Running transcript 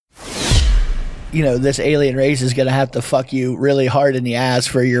this alien race is going to have to fuck you really hard in the ass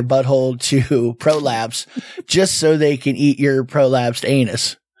for your butthole to prolapse just so they can eat your prolapsed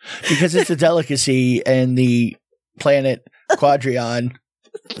anus because it's a delicacy in the planet Quadrion.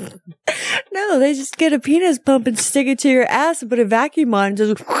 No, they just get a penis pump and stick it to your ass and put a vacuum on and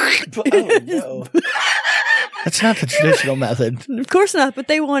just... Oh, no. That's not the traditional method. Of course not, but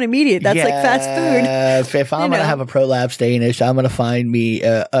they want immediate. That's like fast food. If I'm going to have a prolapsed anus, I'm going to find me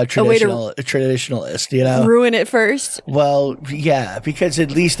a traditionalist, Ruin it first? Well, yeah, because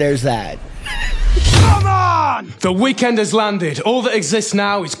at least there's that. Come on! The weekend has landed. All that exists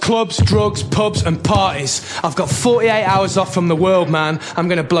now is clubs, drugs, pubs, and parties. I've got 48 hours off from the world, man. I'm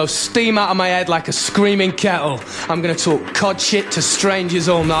gonna blow steam out of my head like a screaming kettle. I'm gonna talk cod shit to strangers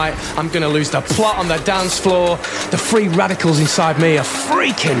all night. I'm gonna lose the plot on the dance floor. The free radicals inside me are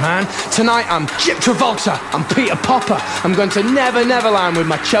freaking, man. Tonight I'm Chip Travolta. I'm Peter Popper. I'm going to Never Neverland with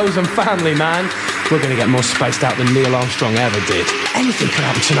my chosen family, man. We're gonna get more spaced out than Neil Armstrong ever did. Anything could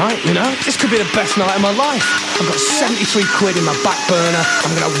happen tonight, This could be the best night of my life. I've got 73 quid in my back burner.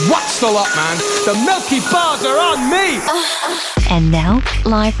 I'm gonna wax the lot, man. The Milky Bars are on me! And now,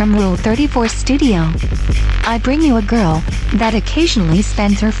 live from Rule 34 Studio, I bring you a girl that occasionally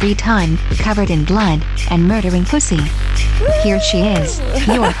spends her free time covered in blood and murdering pussy. Here she is,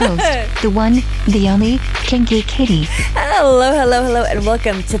 your host, the one, the only, Kinky Katie. Hello, and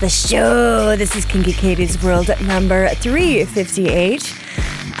welcome to the show. This is Kinky Katie's World number 358.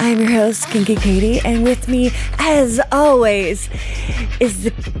 I'm your host, Kinky Katie, and with me, as always, is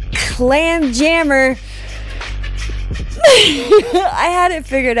the Clam Jammer. I had it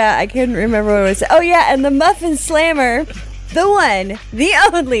figured out. I couldn't remember what it was. Oh, yeah, and the Muffin Slammer, the one, the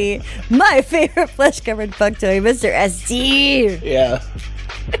only, my favorite flesh-covered fuck toy, Mr. SD. Yeah.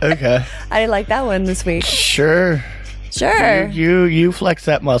 Okay. I didn't like that one this week. Sure. You flex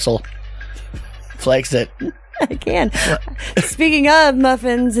that muscle. Flex it. I can. Speaking of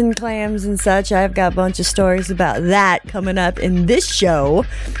muffins and clams and such, I've got a bunch of stories about that coming up in this show.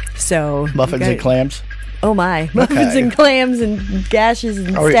 So muffins and clams. Oh my! Muffins and clams and gashes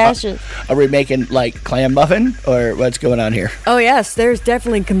and stashes. Are we making like clam muffin or what's going on here? Oh yes, there's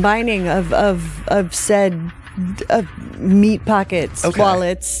definitely combining of said meat pockets,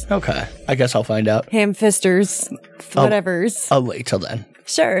 wallets. Okay, I guess I'll find out. Ham fisters, whatevers. I'll wait till then.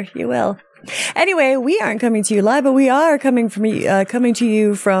 Sure, you will. Anyway, we aren't coming to you live, but we are coming to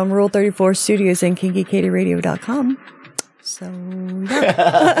you from Rule 34 Studios and KinkyKatieRadio.com. So,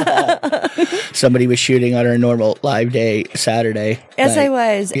 yeah. Somebody was shooting on our normal live day Saturday. Yes, I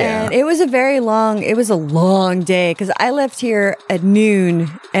was. Yeah. And it was a long day because I left here at noon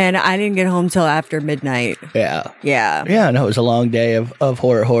and I didn't get home till after midnight. Yeah. Yeah. Yeah, no, it was a long day of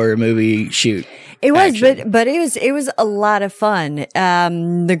horror movie shoot. It was, but it was a lot of fun.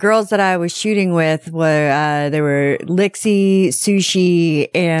 The girls that I was shooting with were Lixie, Sushi,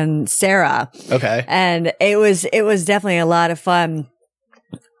 and Sarah. Okay. And it was definitely a lot of fun.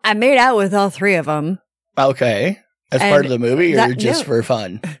 I made out with all three of them. Okay. As part of the movie or just for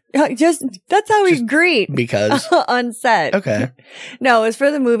fun? That's how we greet. Because? On set. Okay. No, it was for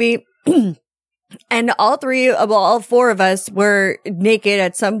the movie. And all four of us were naked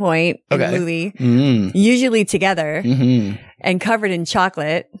at some point in the movie, usually together, and covered in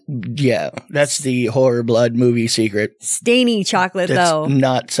chocolate. Yeah, that's the horror blood movie secret. Stainy chocolate, though.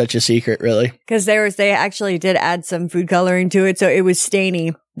 Not such a secret, really. Because they actually did add some food coloring to it, so it was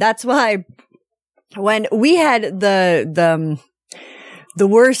stainy. That's why when we had the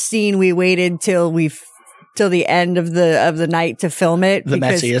worst scene, we waited till the end of the night to film it. The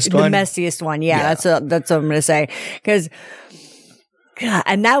messiest one? The messiest one, yeah. That's what I'm going to say. Because,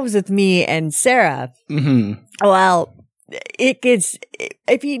 and that was with me and Sarah. Mm-hmm. Well, it gets,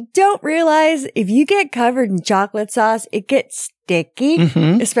 if you don't realize, if you get covered in chocolate sauce, it gets sticky,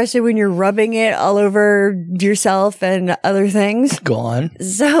 especially when you're rubbing it all over yourself and other things. Go on.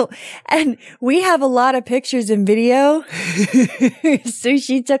 So, and we have a lot of pictures and video.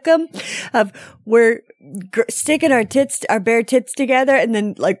 Sushi took them of we're sticking our bare tits together and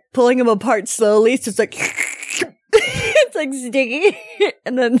then like pulling them apart slowly. So it's like, it's like sticky.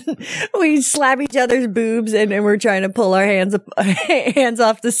 And then we slap each other's boobs and we're trying to pull our hands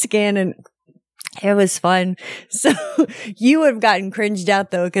off the skin, and it was fun. So you would have gotten cringed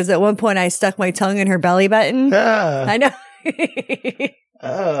out though, because at one point I stuck my tongue in her belly button. I know.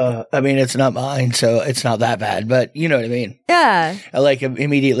 I mean, it's not mine, so it's not that bad, but you know what I mean? Yeah.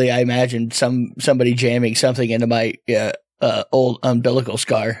 Immediately I imagined somebody jamming something into my old umbilical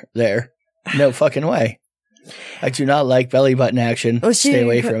scar there. No fucking way. I do not like belly button action. Well, stay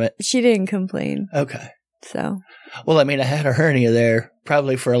away from it. She didn't complain. Okay. So. Well, I mean, I had a hernia there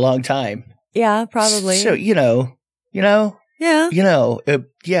probably for a long time. Yeah, probably. So, yeah.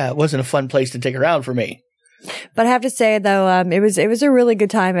 it wasn't a fun place to take around for me. But I have to say though, it was a really good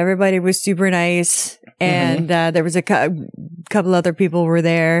time. Everybody was super nice, and there was a couple other people were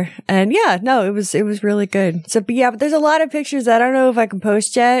there, and it was really good. So, but there's a lot of pictures that I don't know if I can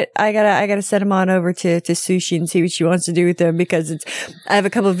post yet. I gotta send them on over to Sushi and see what she wants to do with them, because I have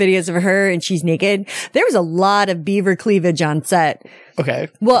a couple of videos of her and she's naked. There was a lot of beaver cleavage on set. Okay.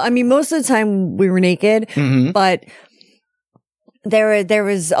 Well, I mean, most of the time we were naked, but there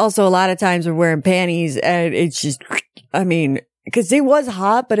was also a lot of times we're wearing panties, and it's just, I mean, because it was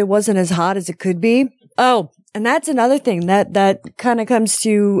hot, but it wasn't as hot as it could be. Oh, and that's another thing that kind of comes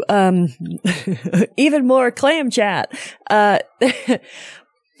to even more clam chat. I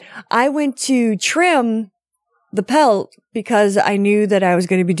went to trim the pelt because I knew that I was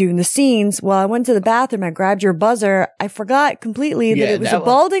going to be doing the scenes. Well, I went to the bathroom. I grabbed your buzzer. I forgot completely that it was a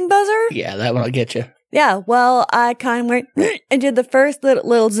balding buzzer. Yeah, that one will get you. Yeah, well, I kind of went and did the first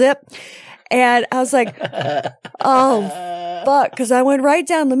little zip, and I was like, oh, fuck, because I went right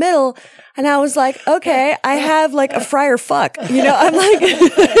down the middle, and I was like, okay, I have like a friar fuck, I'm like,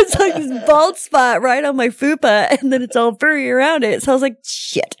 it's like this bald spot right on my fupa, and then it's all furry around it, so I was like,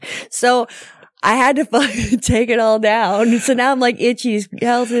 shit. So I had to fucking take it all down, so now I'm like itchy as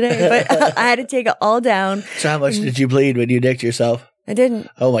hell today, but I had to take it all down. So how much did you bleed when you dicked yourself? I didn't.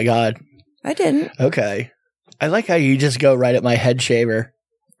 Oh my God. I didn't. Okay. I like how you just go right at my head shaver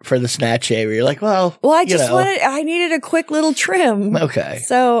for the snatch shaver. You're like, well, I needed a quick little trim. Okay.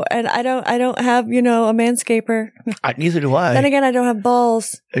 So, and I don't have, a manscaper. Neither do I. Then again, I don't have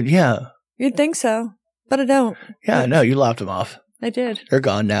balls. Yeah. You'd think so, but I don't. Yeah, no, you lopped them off. I did. They're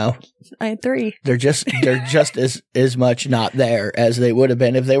gone now. I had 3. They're just as much not there as they would have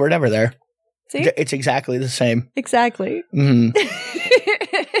been if they were never there. See? It's exactly the same. Exactly. Mm-hmm.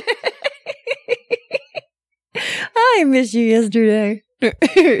 I missed you yesterday.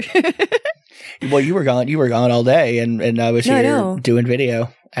 Well, you were gone. You were gone all day, and I was here doing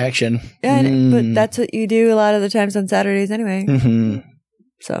video action. Yeah, but that's what you do a lot of the times on Saturdays anyway. Mm-hmm.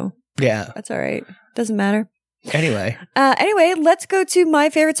 So yeah, that's all right. Doesn't matter. Anyway, let's go to my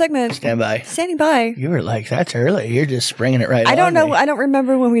favorite segment. Stand by. Standing by. You were like, that's early. You're just springing it right. I don't know. Me. I don't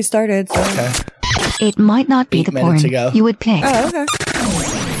remember when we started. So. Okay. It might not be 8 the minutes porn ago. you would pick. Oh, okay.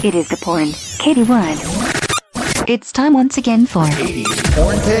 It is the porn Katie would. It's time once again for Katie's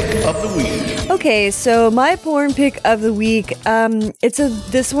porn pick of the week. Okay, so my porn pick of the week,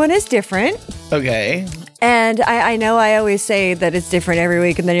 this one is different. Okay. And I know I always say that it's different every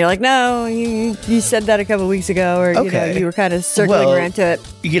week, and then you're like, no, you said that a couple weeks ago, or you were kind of circling around to it.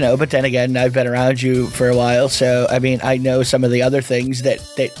 But then again, I've been around you for a while, so I mean, I know some of the other things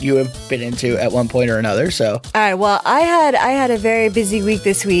that you have been into at one point or another. So, all right, well, I had a very busy week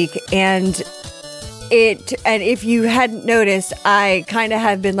this week, and if you hadn't noticed, I kind of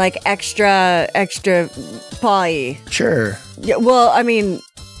have been like extra pawy. Sure. Yeah, well, I mean.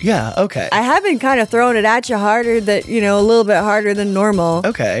 Yeah, okay. I have been kind of throwing it at you harder a little bit harder than normal.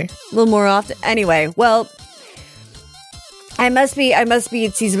 Okay. A little more often. Anyway, well, I must be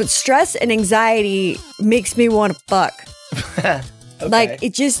but stress and anxiety makes me want to fuck. Okay. Like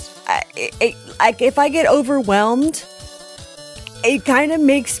it just if I get overwhelmed, it kind of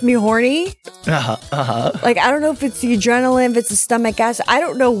makes me horny. Like, I don't know if it's the adrenaline, if it's the stomach acid. I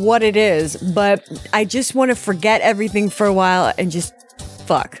don't know what it is, but I just want to forget everything for a while and just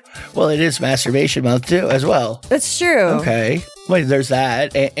fuck. Well, it is masturbation month too, as well. That's true. Okay. Well, there's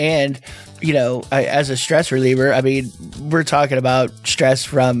that. And as a stress reliever, I mean, we're talking about stress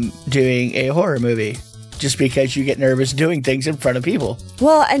from doing a horror movie. Just because you get nervous doing things in front of people.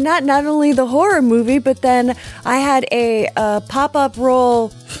 Well, and not only the horror movie, but then I had a pop-up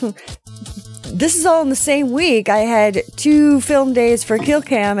role. This is all in the same week. I had 2 film days for Kill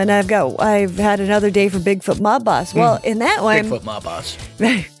Cam, and I've had another day for Bigfoot Mob Boss. Well, in that one, Bigfoot Mob Boss.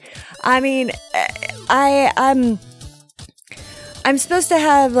 I mean, I'm supposed to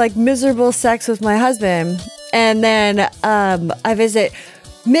have like miserable sex with my husband, and then I visit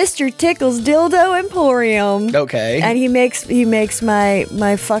Mr. Tickle's Dildo Emporium. Okay. And he makes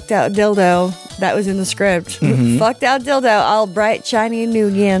my fucked out dildo that was in the script. Mm-hmm. Fucked out dildo, all bright, shiny, and new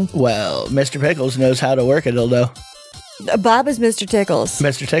again. Well, Mr. Pickles knows how to work a dildo. Bob is Mr. Tickles.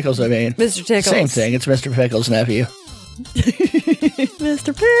 Mr. Tickles, I mean. Mr. Tickles. Same thing. It's Mr. Pickles' nephew.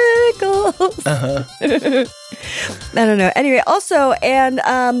 Mr. Pickles. I don't know. Anyway, also, and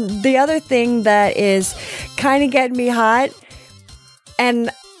the other thing that is kind of getting me hot,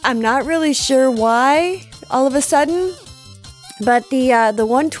 and I'm not really sure why all of a sudden, but the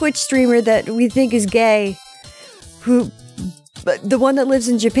one Twitch streamer that we think is gay, who but the one that lives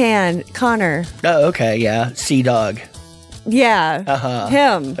in Japan, Connor. Oh, okay, yeah. Sea Dog. Yeah. Uh-huh.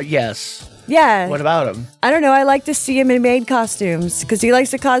 Him. Yes. Yeah. What about him? I don't know. I like to see him in maid costumes because he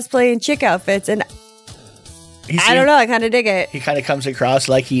likes to cosplay in chick outfits. And I don't know. I kind of dig it. He kind of comes across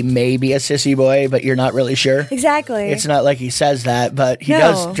like he may be a sissy boy, but you're not really sure. Exactly. It's not like he says that, but he No.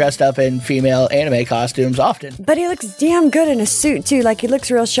 does dressed up in female anime costumes often. But he looks damn good in a suit too. Like he looks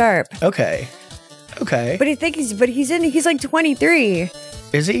real sharp. Okay. But he's like 23.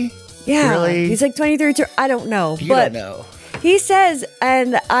 Is he? Yeah. Really? He's like 23 too. I don't know. You but don't know. he says,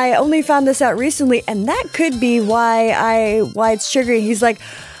 and I only found this out recently, and that could be why it's triggering. He's like,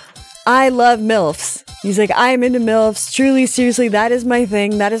 I love MILFs. He's like, I'm into MILFs. Truly, seriously, that is my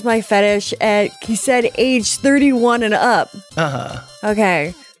thing. That is my fetish. And he said age 31 and up. Uh-huh.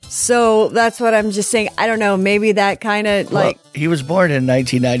 Okay. So that's what I'm just saying. I don't know. Maybe that kind of like. Well, he was born in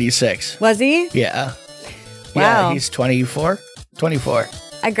 1996. Was he? Yeah. Wow. Yeah, he's 24. 24.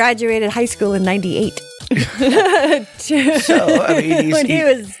 I graduated high school in 98. So, I mean, when he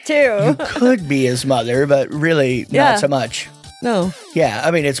was 2. could be his mother, but really Yeah. not so much. No. Yeah, I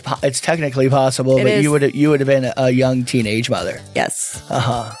mean, it's technically possible, It but is. you would have been a young teenage mother. Yes.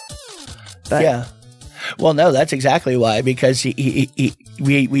 But yeah. Well, no, that's exactly why, because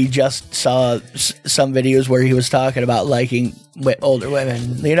we just saw some videos where he was talking about liking older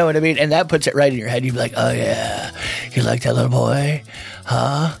women. You know what I mean? And that puts it right in your head. You'd be like, oh, yeah, you like that little boy?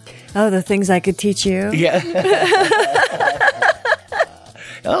 Huh? Oh, the things I could teach you. Yeah.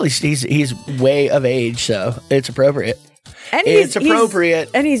 Well, he's way of age, so it's appropriate. And It's appropriate.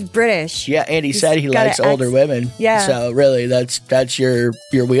 And he's British. Yeah, and he said he got likes an older women. Yeah. So really, that's your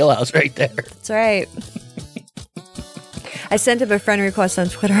wheelhouse right there. That's right. I sent him a friend request on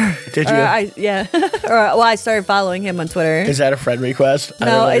Twitter. Did you? Yeah. I started following him on Twitter. Is that a friend request? I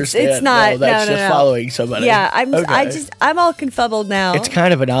No, don't it's understand. not. No, that's No, just no. following somebody. Yeah, Okay. I'm all confuzzled now. It's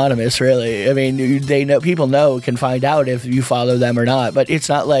kind of anonymous, really. I mean, people can find out if you follow them or not, but it's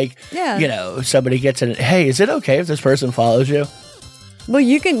not like, Yeah. somebody gets in. Hey, is it okay if this person follows you? Well,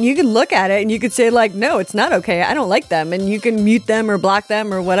 you can look at it and you could say like, no, it's not okay. I don't like them, and you can mute them or block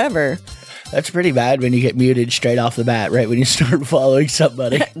them or whatever. That's pretty bad when you get muted straight off the bat, right when you start following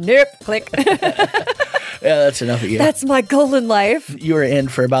somebody. Nope. Click. Yeah, that's enough of you. That's my goal in life. You were in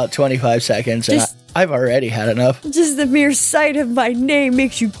for about 25 seconds, and Just- I've already had enough. Just the mere sight of my name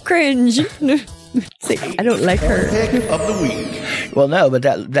makes you cringe. I don't like her. Pick of the week. Well, no, but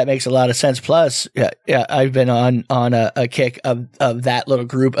that makes a lot of sense. Plus, yeah, I've been on a kick of that little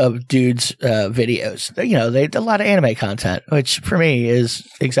group of dudes' videos. They a lot of anime content, which for me is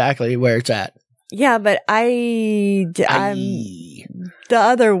exactly where it's at. Yeah, but I'm the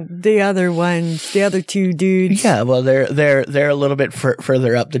other ones, the other two dudes. Yeah, well, they're a little bit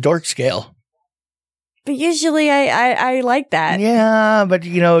further up the dork scale. But usually I like that. Yeah, but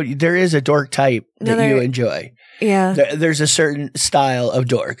there is a dork type that you enjoy. Yeah. There's a certain style of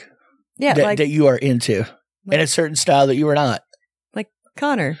dork Yeah, that you are into, and a certain style that you are not. like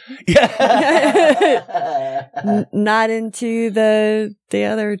Connor. Yeah. Not into the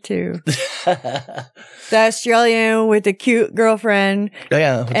other two. The Australian with the cute girlfriend. Oh,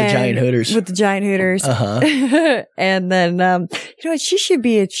 yeah, with the giant hooters. With the giant hooters. Uh-huh. And then what, she should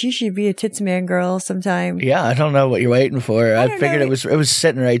be a tits man girl sometime. Yeah, I don't know what you're waiting for. I figured know. it was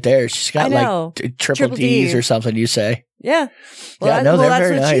sitting right there. She's got I know. like triple D's D. or something, you say. Yeah. Yeah, no, they're that's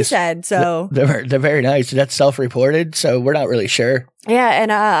very what she nice. said. So They're very nice. That's self-reported, so we're not really sure. yeah,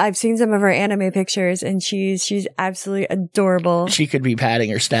 and I've seen some of her anime pictures, and she's absolutely adorable. She could be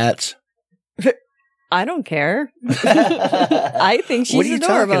padding her stats. I don't care. I think she's What are you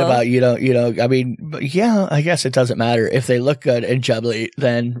adorable. talking about? You don't. I mean, but yeah, I guess it doesn't matter if they look good and jubbly.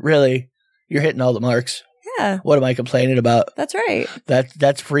 Then really, you're hitting all the marks. Yeah, What am I complaining about? that's right.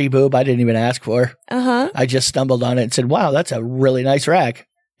 That's free boob. I didn't even ask for. Uh-huh. I just stumbled on it and said, "Wow, that's a really nice rack,"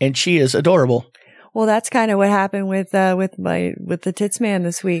 and she is adorable. Well, that's kind of what happened with the tits man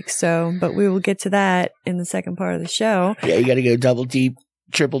this week. So, but we will get to that in the second part of the show. Yeah, you got to go double deep,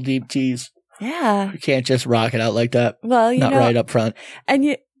 triple deep tees. Yeah. You can't just rock it out like that. Well, Not right up front.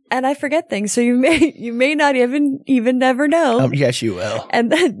 and I forget things, so you may not even never know. Yes, you will.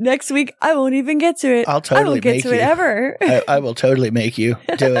 And then next week I won't even get to it. I'll totally I won't get make to it you. ever. I will totally make you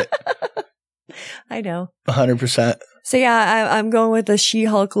do it. I know. 100%. So yeah, I'm going with the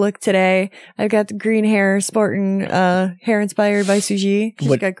She-Hulk look today. I've got the green hair, sporting hair inspired by Suji.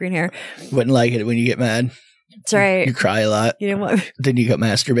 She's got green hair. Wouldn't like it when you get mad. That's right. You cry a lot. You didn't want. Then you go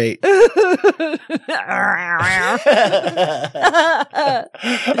masturbate.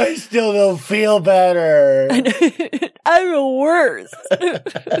 I still don't feel better. I feel worse.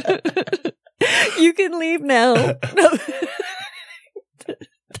 You can leave now.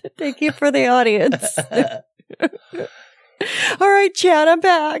 Thank you for the audience. All right, Chad, I'm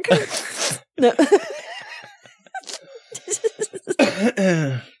back. No.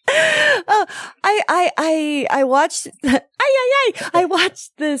 I watched I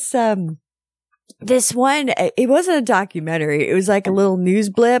watched this this one. It wasn't a documentary. It was like a little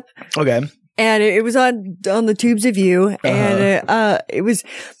news blip. Okay. And it was on the Tubes of You, and it was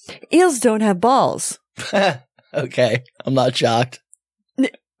eels don't have balls. Okay, I'm not shocked.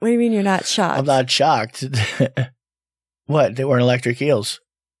 What do you mean you're not shocked? I'm not shocked. What? They weren't electric eels.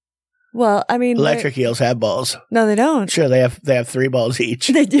 Well, I mean, Electric eels have balls. No, they don't. Sure, they have 3 balls each.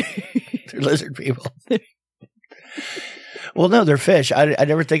 They do. They're lizard people. Well, no, they're fish. I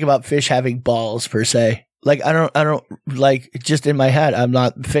never think about fish having balls per se. Like I don't like just in my head. I'm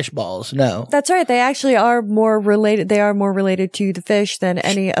not fish balls. No. That's right. They actually are more related. They are more related to the fish than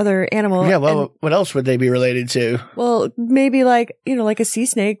any other animal. Yeah. Well, what else would they be related to? Well, maybe like a sea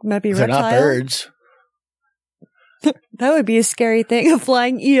snake might be a They're reptile. not birds. That would be a scary thing. A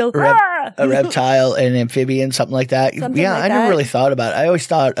flying eel. A reptile, an amphibian, something like that. Something like I never that. really thought about it. I always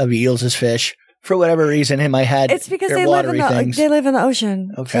thought of eels as fish for whatever reason in my head. It's because they're they live in watery things. they live in the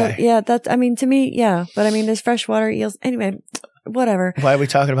ocean. Okay. So, yeah, to me, yeah. But I mean, there's freshwater eels. Anyway, whatever. Why are we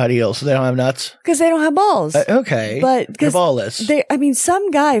talking about eels? They don't have nuts? Because they don't have balls. Okay. But they're ballless.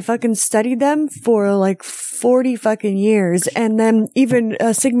 Some guy fucking studied them for like 40 fucking years. And then even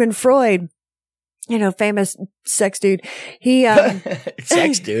Sigmund Freud, famous sex dude, he,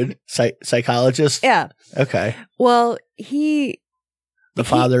 Sex dude? Psychologist? yeah. Okay. Well, The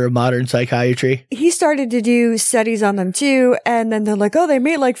father of modern psychiatry. he started to do studies on them too, and then they're like, oh, they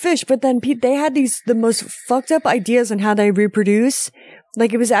mate like fish, but then they had the most fucked up ideas on how they reproduce.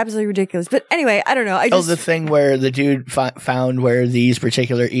 Like, it was absolutely ridiculous. But anyway, I don't know. The thing where the dude found where these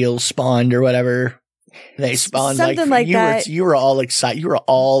particular eels spawned or whatever. They spawned something like that. You were all excited. You were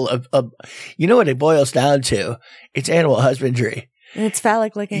all you know what it boils down to? It's animal husbandry. And it's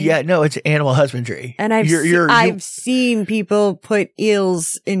phallic looking. Yeah, no, it's animal husbandry. And I've seen people put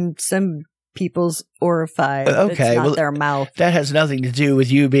eels in some people's orifice. Okay, it's not their mouth. That has nothing to do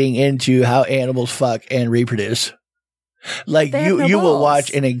with you being into how animals fuck and reproduce. Like you will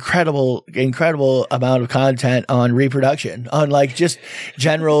watch an incredible amount of content on reproduction, on like just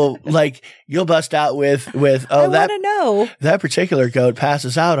general, like you'll bust out with I want to know. That particular goat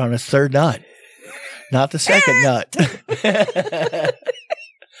passes out on its 3rd nut. Not the 2nd nut.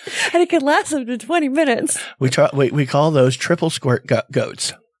 And it can last up to 20 minutes. We call those triple squirt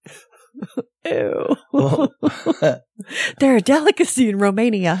goats. Ew. They're a delicacy in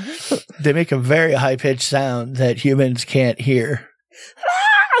Romania. They make a very high pitched sound that humans can't hear.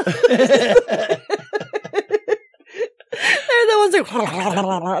 They're the ones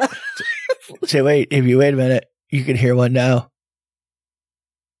that. So wait, if you wait a minute, you can hear one now.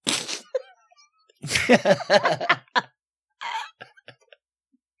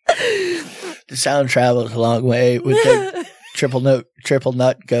 The sound travels a long way with the triple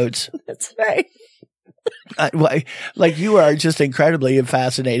nut goats. That's right. Like you are just incredibly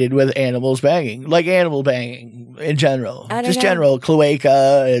fascinated with animals banging, like animal banging in general, just know. general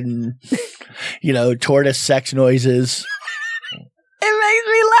cloaca and tortoise sex noises. It makes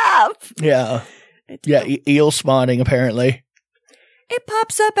me laugh. Yeah, eel spawning apparently. It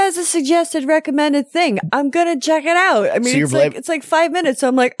pops up as a suggested recommended thing. I'm gonna check it out. I mean, So it's like 5 minutes. So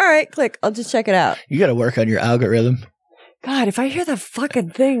I'm like, all right, click. I'll just check it out. You got to work on your algorithm. God, if I hear the fucking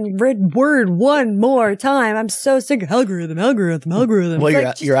thing read word one more time, I'm so sick of algorithm. Well,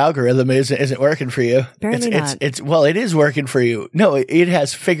 It's your algorithm isn't working for you. Apparently not. It is working for you. No, it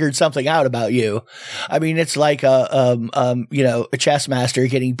has figured something out about you. I mean, it's like a chess master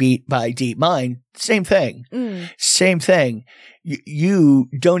getting beat by DeepMind. Same thing. Same thing. You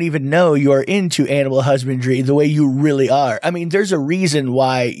don't even know you're into animal husbandry the way you really are. I mean, there's a reason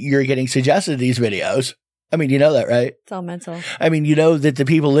why you're getting suggested these videos. I mean, you know that, right? It's all mental. I mean, you know that the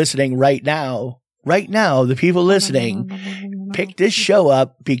people listening right now, the people listening picked this show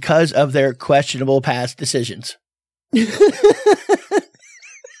up because of their questionable past decisions. Or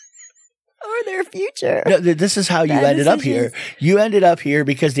their future. No, this is how you ended up here. You ended up here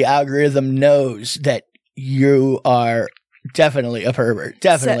because the algorithm knows that you are definitely a pervert.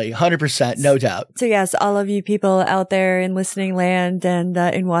 Definitely. 100%. No doubt. So yes, all of you people out there in listening land and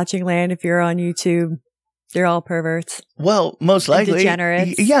in watching land, if you're on YouTube, you're all perverts. Well, most likely.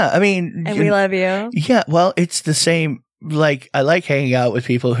 Degenerates. Yeah. I mean. And we love you. Yeah. Well, it's the same. Like, I like hanging out with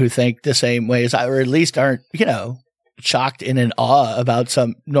people who think the same way as I, or at least aren't, shocked and in awe about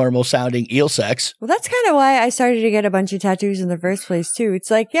some normal sounding eel sex. Well, that's kind of why I started to get a bunch of tattoos in the first place, too.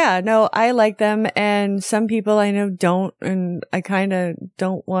 It's like, yeah, no, I like them. And some people I know don't. And I kind of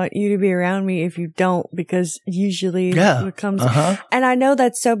don't want you to be around me if you don't, because usually it comes. And I know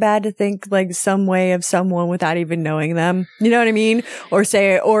that's so bad to think like some way of someone without even knowing them. You know what I mean? Or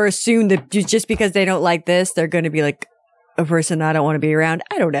assume that just because they don't like this, they're going to be like a person I don't want to be around.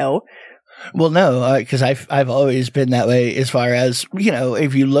 I don't know. Well, no, because I've always been that way. As far as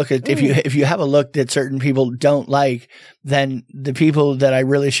if you look at if you have a look that certain people don't like, then the people that I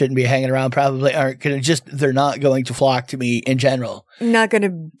really shouldn't be hanging around probably aren't going to they're not going to flock to me in general. Not going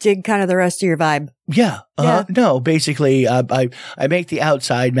to dig kind of the rest of your vibe. Yeah. No, basically, I make the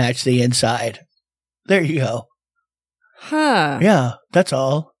outside match the inside. There you go. Huh. Yeah, that's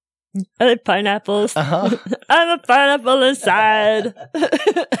all. I like pineapples. I'm a pineapple inside.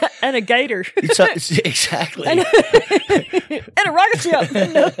 And a gator. Exactly. And a rocket ship.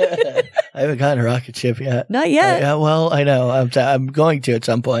 I haven't gotten a rocket ship yet. Not yet. Yeah, well, I know. I'm going to at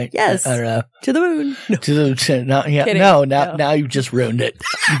some point. Yes. I don't know. To the moon. No. Now you've just ruined it.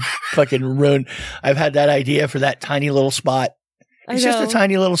 You fucking ruined. I've had that idea for that tiny little spot. It's just a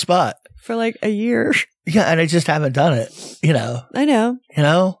tiny little spot. For like a year. Yeah, and I just haven't done it. I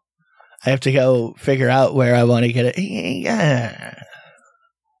know. I have to go figure out where I want to get it. Yeah.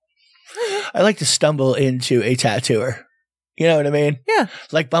 I like to stumble into a tattooer. You know what I mean? Yeah.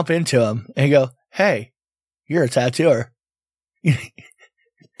 Like bump into him and go, "Hey, you're a tattooer."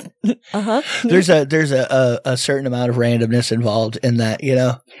 There's a certain amount of randomness involved in that,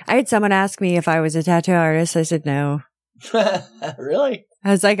 I had someone ask me if I was a tattoo artist. I said no. Really? I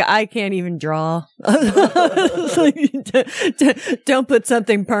was like, I can't even draw. Don't put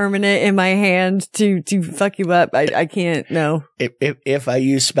something permanent in my hand to fuck you up. I can't. No. If I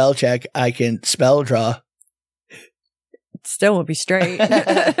use spell check, I can spell draw. It still won't be straight.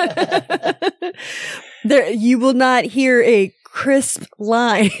 You will not hear a crisp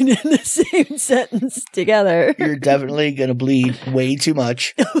line in the same sentence together. You're definitely going to bleed way too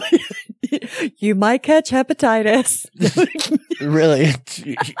much. You might catch hepatitis. Really?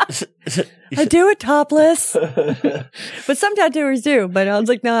 I do it topless. But some tattooers do. But I was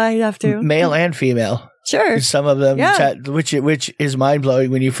like, no, I have to. Male and female. Sure. Some of them, which is mind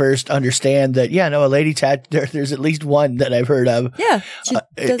blowing when you first understand that. Yeah, no, a lady there's at least one that I've heard of. Yeah, she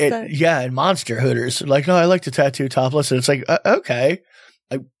does that. Yeah, and monster hooters. Like, no, I like to tattoo topless, and it's like, okay,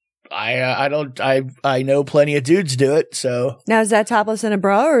 I know plenty of dudes do it. So now, is that topless in a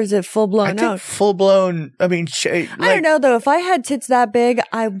bra or is it full blown out? Full blown. I mean, I don't know though. If I had tits that big,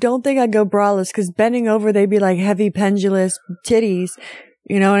 I don't think I'd go braless because bending over, they'd be like heavy pendulous titties.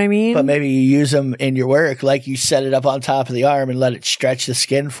 You know what I mean? But maybe you use them in your work, like you set it up on top of the arm and let it stretch the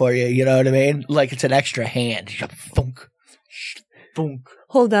skin for you. You know what I mean? Like it's an extra hand. Thunk, thunk.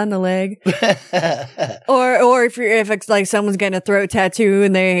 Hold down the leg. or if it's like someone's getting a throat tattoo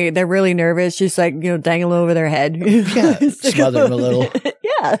and they're really nervous, just like, dangle over their head. Yeah. Smother them a little.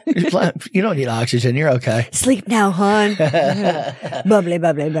 Yeah. You don't need oxygen. You're okay. Sleep now, hon. Bubbly,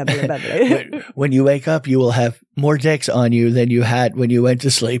 bubbly, bubbly, bubbly. When you wake up, you will have more dicks on you than you had when you went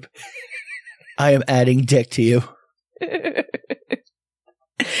to sleep. I am adding dick to you.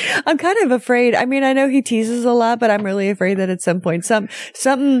 I'm kind of afraid. I mean, I know he teases a lot, but I'm really afraid that at some point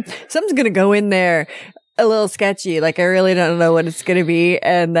something's going to go in there a little sketchy. Like I really don't know what it's going to be.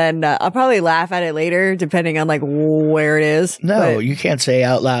 And then I'll probably laugh at it later, depending on like where it is. No, you can't say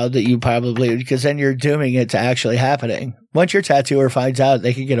out loud that you probably, because then you're dooming it to actually happening. Once your tattooer finds out,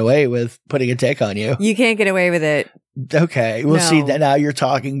 they can get away with putting a dick on you. You can't get away with it. Okay. Well, see, now you're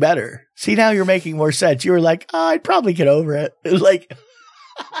talking better. See, now you're making more sense. You were like, I'd probably get over it. It was like,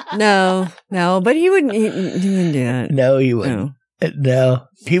 no, but he wouldn't do that. No, he wouldn't. No,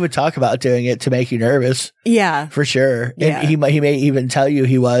 he would talk about doing it to make you nervous. Yeah, for sure. Yeah. And he may even tell you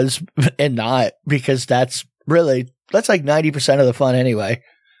he was and not, because that's like 90% of the fun anyway.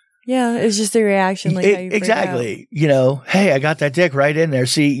 Yeah, it's just a reaction. Like how you exactly. Hey, I got that dick right in there.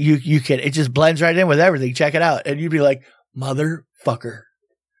 See, you can, it just blends right in with everything. Check it out. And you'd be like, motherfucker.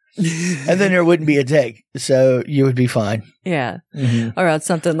 And then there wouldn't be a dick, so you would be fine. Yeah. Mm-hmm. Or else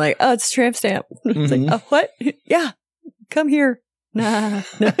something like, oh, it's tramp stamp. It's like, oh, what? Yeah. Come here. Nah.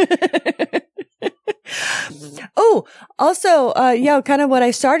 Oh, also, kind of what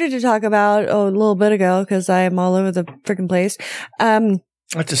I started to talk about a little bit ago, because I am all over the freaking place.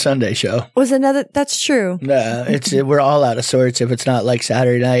 It's a Sunday show. That's true. No, we're all out of sorts if it's not like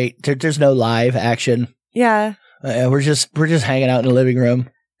Saturday night. There's no live action. Yeah. We're just hanging out in the living room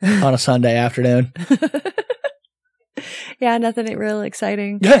on a Sunday afternoon. Yeah, nothing real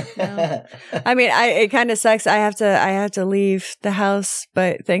exciting. No. I mean, it kind of sucks. I have to leave the house,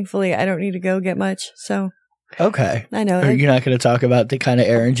 but thankfully I don't need to go get much. So Okay. I know. You're not going to talk about the kind of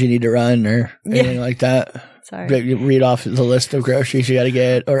errands you need to run or anything like that? Sorry. You read off the list of groceries you got to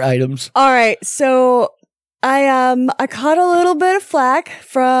get or items. All right. So I caught a little bit of flack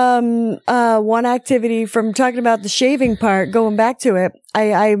from one activity from talking about the shaving part, going back to it.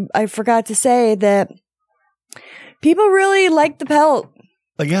 I forgot to say that people really liked the pelt.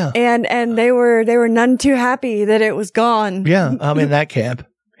 Yeah. And they were none too happy that it was gone. Yeah, I'm in that camp.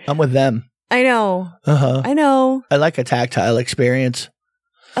 I'm with them. I know. Uh-huh. I know. I like a tactile experience.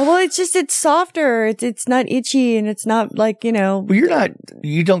 Well, it's softer. It's not itchy, and it's not like, Well,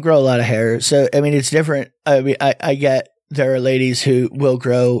 you don't grow a lot of hair. So, I mean, it's different. I mean, I get there are ladies who will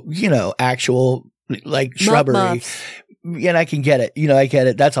grow, actual like shrubbery. Muffs. And I can get it. I get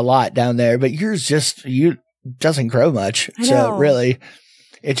it. That's a lot down there, but yours doesn't grow much. I So know. really,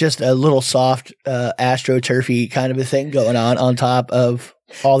 it's just a little soft, astroturfy kind of a thing going on top of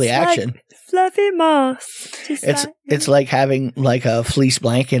all the It's action. like fluffy moss. It's like having like a fleece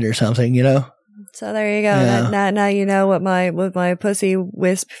blanket or something, So there you go. Yeah. Now you know what my pussy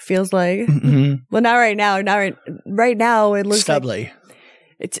wisp feels like. Mm-hmm. Well, not right now. Right now it looks Stubbly. like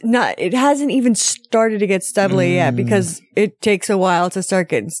it's not. It hasn't even started to get stubbly yet because it takes a while to start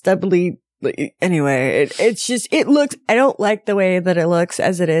getting stubbly. Anyway, it looks. I don't like the way that it looks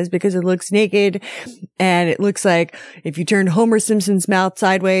as it is because it looks naked, and it looks like if you turn Homer Simpson's mouth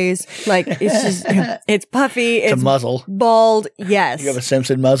sideways, like it's just it's puffy. It's a muzzle. Bald. Yes, You have a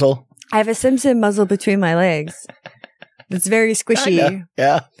Simpson muzzle. I have a Simpson muzzle between my legs. It's very squishy. Kinda.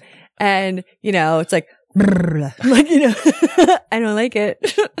 Yeah. And, it's like, like, I don't like it.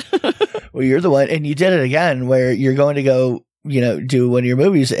 Well, you're the one, and you did it again where you're going to go, do one of your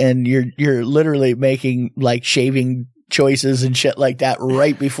movies, and you're literally making like shaving choices and shit like that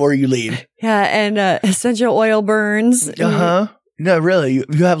right before you leave. Yeah. And, essential oil burns. Uh-huh. No, really,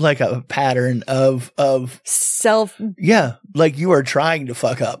 you have like a pattern of Yeah. like you are trying to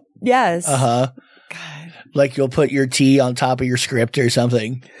fuck up. Yes. Uh-huh. God. Like you'll put your tea on top of your script or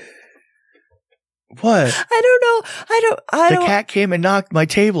something. What? I don't know. I The don't. cat came and knocked my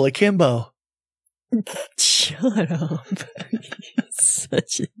table akimbo. Shut up.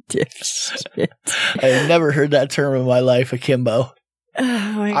 Such a dipshit. I have never heard that term in my life, akimbo. Oh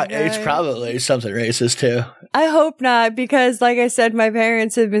my God. It's probably something racist too. I hope not, because like I said, my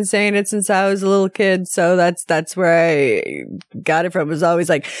parents have been saying it since I was a little kid. So that's where I got it from. It was always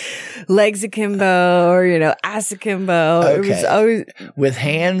like legs akimbo or, ass akimbo. Okay. It was always With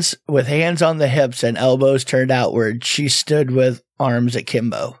hands on the hips and elbows turned outward, she stood with arms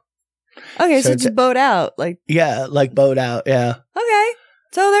akimbo. okay. So it's it's bowed out. Like, Yeah, like bowed out. Yeah. okay.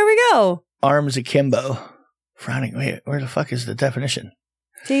 So there we go. Arms akimbo. Frowning. Wait, where the fuck is the definition?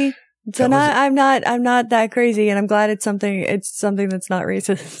 See? So I'm not that crazy, and I'm glad it's something that's not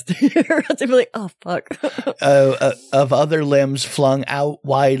racist. You're about to be like, oh fuck. Of other limbs flung out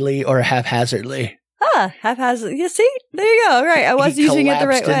widely or haphazardly. Haphazard. You see? There you go. Right. I was He using it the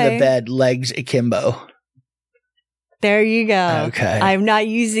right collapsed way. in the bed, legs akimbo. There you go. Okay. I'm not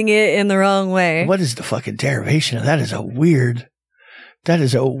using it in the wrong way. What is the fucking derivation of that? Is a weird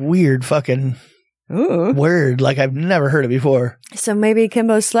fucking Ooh. word. Like I've never heard it before. So maybe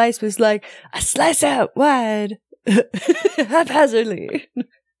Kimbo Slice was like, I slice out wide, haphazardly.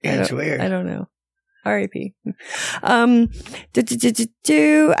 Yeah, it's weird. I don't know. R.I.P. I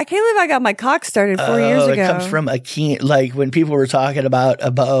can't believe I got my cock started 4 years ago. It comes from a keen, like when people were talking about a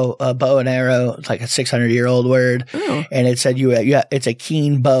bow and arrow, it's like a 600-year-old word. Oh. And it said it's a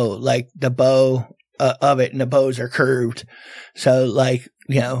keen bow, like the bow of it, and the bows are curved. So like,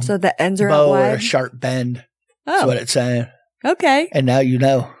 So the ends are out bow or wide? a sharp bend. That's Oh, what it's saying. okay. And now you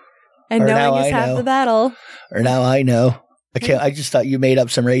know. And Or now knowing is I half know. the battle. Or now I know. I just thought you made up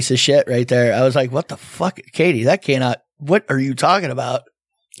some racist shit right there. I was like, what the fuck? Katie, what are you talking about?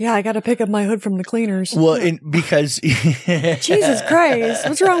 Yeah, I got to pick up my hood from the cleaners. Well, because Jesus Christ,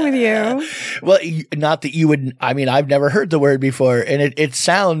 what's wrong with you? Well, not that you would. I mean, I've never heard the word before, and it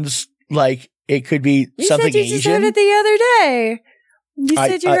sounds like it could be You something said you just heard Asian. it the other day. You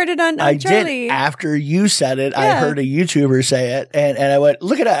said you heard it on I Charlie. did after you said it. I Yeah. heard a YouTuber say it, and I went,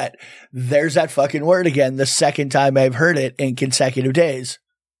 "Look at that! There's that fucking word again." The second time I've heard it in consecutive days.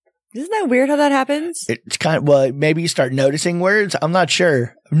 Isn't that weird how that happens? It's kind of, well, maybe you start noticing words. I'm not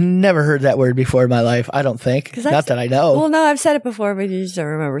sure. I've never heard that word before in my life. I don't think. Not that I know. Well, no, I've said it before, but you just don't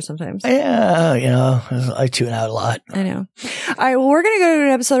remember sometimes. Yeah, you know, I tune out a lot. I know. All right, well, we're going to go to an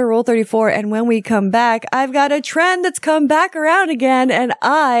episode of Rule 34, and when we come back, I've got a trend that's come back around again, and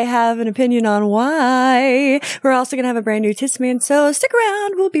I have an opinion on why. We're also going to have a brand new Tissman, so stick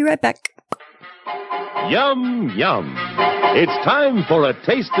around. We'll be right back. Yum, yum. It's time for a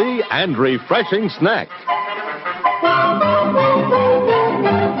tasty and refreshing snack.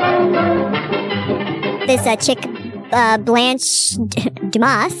 This chick, Blanche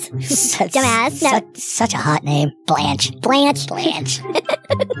Dumas. Dumas. No. Such a hot name. Blanche. Blanche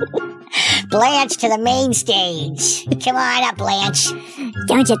to the main stage. Come on up, Blanche.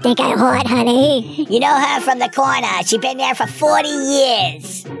 Don't you think I'm hot, honey? You know her from the corner. She's been there for 40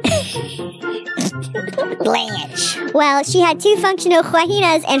 years. Blanche. Well, she had 2 functional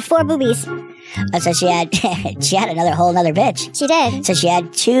vaginas and 4 boobies. Oh, so she had whole another bitch. She did. So she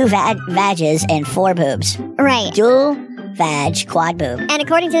had 2 vages and 4 boobs. Right. Dual vag, quad boob. And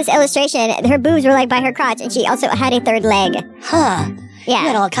according to this illustration, her boobs were like by her crotch, and she also had a 3rd leg. Huh. Yeah. You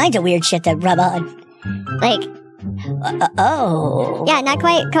had all kinds of weird shit to rub on. Like... oh. Yeah, not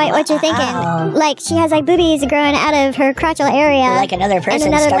quite what you're thinking. Wow. Like, she has, like, boobies growing out of her crotchal area. Like another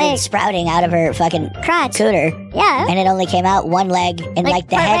person started leg. sprouting out of her fucking crotch. cooter. Yeah. And it only came out one leg, and like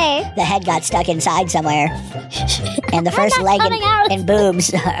the partway. head got stuck inside somewhere. And the first leg and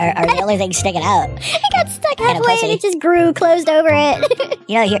boobs are the only thing sticking out. It got stuck halfway and it just grew closed over it.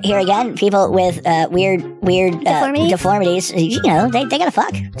 You know, here again, people with weird deformities, you know, they gotta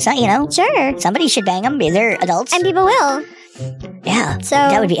fuck. So, you know, sure. Somebody should bang them. They're adults. And people will. Yeah. So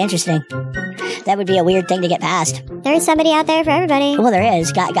that would be interesting. That would be a weird thing to get past. There's somebody out there for everybody. Well, there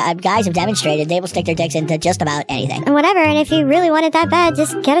is. Guys have demonstrated they will stick their dicks into just about anything. And whatever. And if you really want it that bad,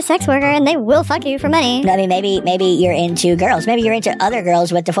 just get a sex worker and they will fuck you for money. I mean, maybe you're into girls. Maybe you're into other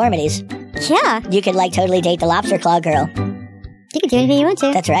girls with deformities. Yeah. You could like totally date the lobster claw girl. You can do anything you want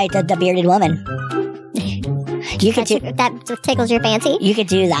to. That's right. The bearded woman. You could that tickles your fancy. You could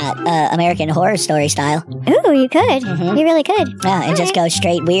do that American Horror Story style. Ooh, you could. Mm-hmm. You really could. Yeah, and just go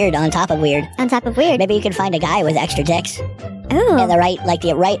straight weird on top of weird. On top of weird. Maybe you can find a guy with extra dicks. Ooh. And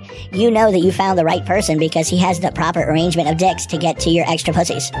you know that you found the right person because he has the proper arrangement of dicks to get to your extra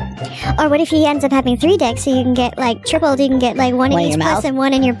pussies. Or what if he ends up having 3 dicks so you can get like tripled? You can get like one in each puss and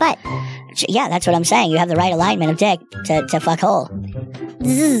one in your butt. Yeah, that's what I'm saying. You have the right alignment of dick to fuck hole.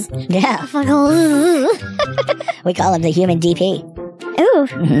 Yeah. Fuck hole. We call him the human DP. Ooh.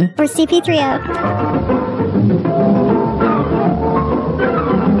 Mm-hmm. Or CP3O.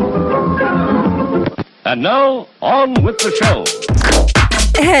 And now, on with the show.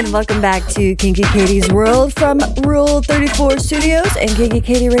 And welcome back to Kinky Katie's World from Rule 34 Studios and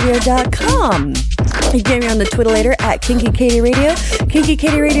KinkyKatieRadio.com. You get me on the Twitter at KinkyKatieRadio,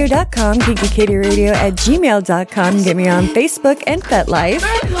 KinkyKatieRadio.com, KinkyKatieRadio@gmail.com. You can get me on Facebook and FetLife.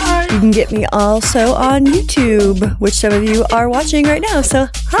 You can get me also on YouTube, which some of you are watching right now. So,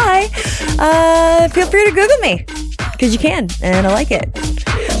 hi. Feel free to Google me, because you can, and I like it.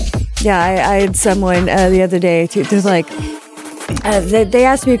 Yeah, I had someone the other day, too. They're like... they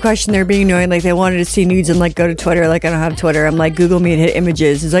asked me a question. They're being annoying. Like, they wanted to see nudes and, like, go to Twitter. Like, I don't have Twitter. I'm like, Google me and hit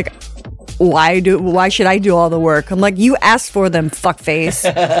images. It's like, why should I do all the work? I'm like, you asked for them, fuckface.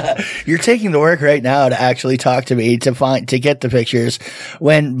 You're taking the work right now to actually talk to me to get the pictures,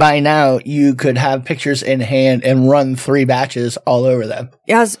 when by now you could have pictures in hand and run 3 batches all over them.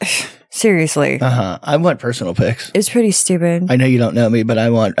 Yeah, seriously. I want personal pics. It's pretty stupid. I know you don't know me, but I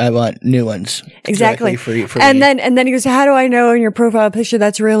want new ones. Exactly. For and me. then he goes, how do I know in your profile picture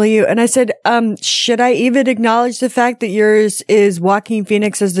that's really you? And I said, should I even acknowledge the fact that yours is Joaquin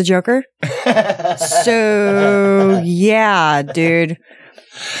Phoenix as the Joker? So yeah, dude.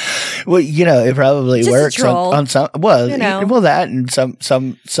 Well, you know, it probably just works on some. Well, you know. Well, that and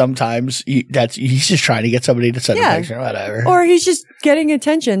sometimes he's just trying to get somebody to send a picture, or whatever. Or he's just getting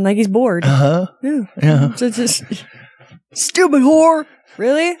attention, like he's bored. Yeah. So it's just stupid whore.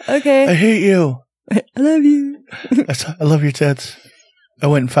 Really? Okay. I hate you. I love you. I love your tits. I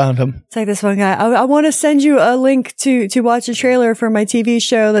went and found him. It's like this one guy. I want to send you a link to watch a trailer for my TV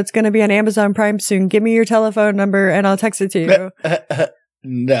show that's going to be on Amazon Prime soon. Give me your telephone number and I'll text it to you.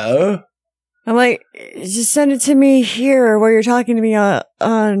 No. I'm like, just send it to me here where you're talking to me on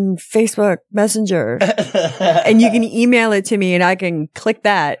Facebook Messenger. And you can email it to me and I can click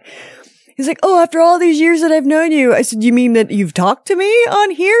that. He's like, oh, after all these years that I've known you. I said, you mean that you've talked to me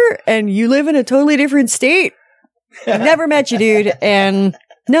on here and you live in a totally different state? I've never met you, dude. And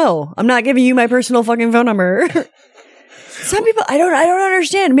no, I'm not giving you my personal fucking phone number. Some people, I don't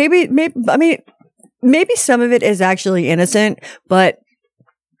understand. Maybe some of it is actually innocent, but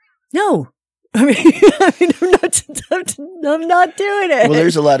no. I'm not doing it. Well,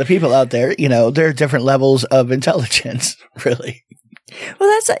 there's a lot of people out there, there are different levels of intelligence, really.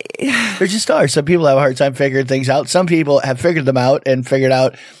 Well, there just are. Some people have a hard time figuring things out. Some people have figured them out and figured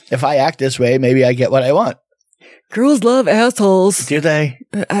out if I act this way, maybe I get what I want. Girls love assholes. Do they?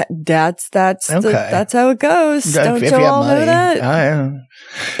 That's okay. That's how it goes. Don't you all know that?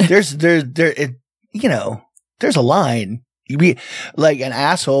 There's a line. You be like an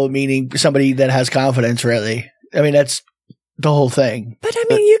asshole, meaning somebody that has confidence, really. I mean, that's the whole thing. But I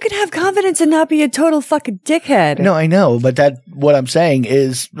mean, you can have confidence and not be a total fucking dickhead. No, I know, but what I'm saying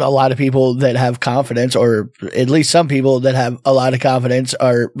is a lot of people that have confidence, or at least some people that have a lot of confidence,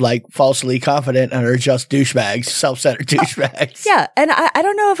 are like falsely confident and are just douchebags, self-centered douchebags. Yeah, and I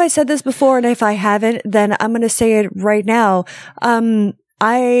don't know if I said this before, and if I haven't, then I'm going to say it right now.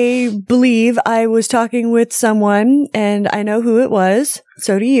 I believe I was talking with someone, and I know who it was,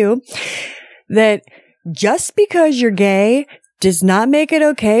 so do you, that just because you're gay does not make it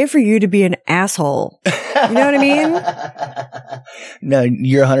okay for you to be an asshole. You know what I mean? No,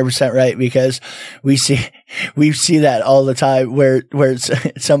 you're 100% right, because we see that all the time where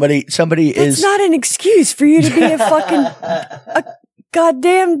somebody is. It's not an excuse for you to be a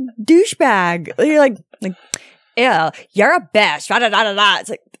goddamn douchebag. You're like, yeah, you're a bitch. Da, da, da, da, da. It's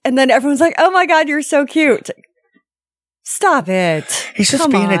like, and then everyone's like, oh my God, you're so cute. It's like, stop it. He's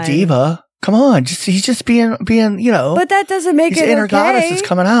just being a diva. Come on. He's just being, But that doesn't make it inner okay. goddess is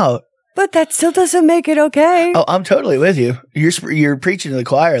coming out. But that still doesn't make it okay. Oh, I'm totally with you. You're preaching to the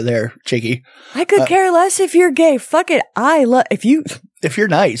choir there, Chicky. I could care less if you're gay. Fuck it. If you're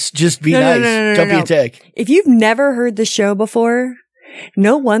nice, just be nice. No, Don't be a dick. If you've never heard the show before,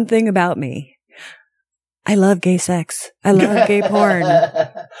 know one thing about me. I love gay sex. I love gay porn.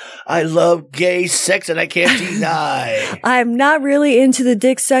 I love gay sex, and I can't deny. I'm not really into the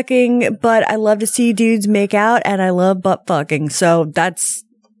dick sucking, but I love to see dudes make out, and I love butt fucking. So that's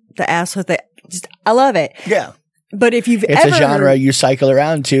the asshole thing. I love it. Yeah. But if you've it's a genre you cycle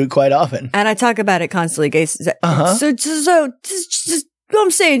around to quite often. And I talk about it constantly, gay sex. Uh-huh. So just what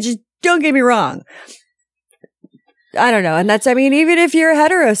I'm saying, just don't get me wrong. I don't know. And even if you're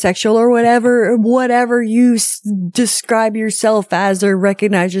heterosexual or whatever you describe yourself as or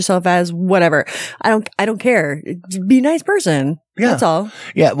recognize yourself as, whatever, I don't care. Be a nice person. Yeah. That's all.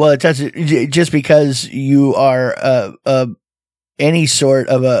 Yeah. Well, it doesn't, just because you are, any sort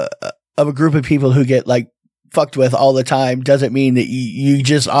of a group of people who get like fucked with all the time doesn't mean that you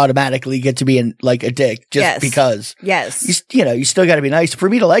just automatically get to be a dick just because. Yes. You still got to be nice for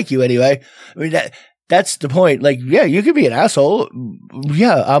me to like you anyway. I mean, that's the point. Like, yeah, you could be an asshole.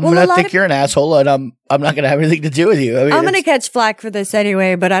 Yeah, I'm going to think you're an asshole, and I'm not going to have anything to do with you. I mean, I'm going to catch flack for this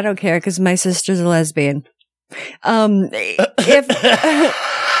anyway, but I don't care because my sister's a lesbian.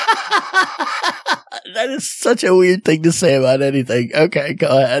 That is such a weird thing to say about anything. Okay, go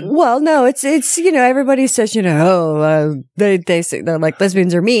ahead. Well, no, it's everybody says, they say they're like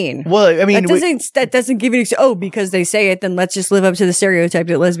lesbians are mean. Well, I mean, that doesn't give you because they say it, then let's just live up to the stereotype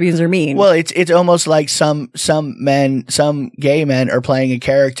that lesbians are mean. Well, it's almost like some gay men are playing a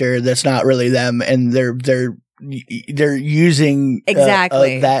character that's not really them, and they're using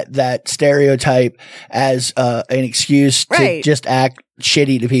exactly that stereotype as an excuse to just act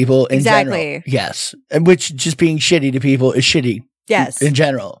shitty to people in general. Yes. And which just being shitty to people is shitty. Yes. In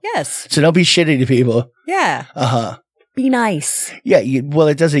general. Yes. So don't be shitty to people. Yeah. Uh-huh. Be nice. Yeah.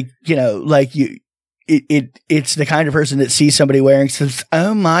 It doesn't, it's the kind of person that sees somebody wearing says,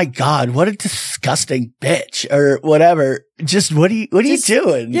 oh my God, what a disgusting bitch, or whatever. Just what are you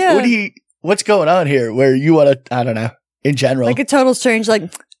doing? Yeah. What's going on here where you want to, I don't know, in general. Like a total strange,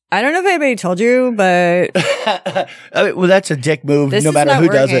 like, I don't know if anybody told you, but. Well, that's a dick move no matter who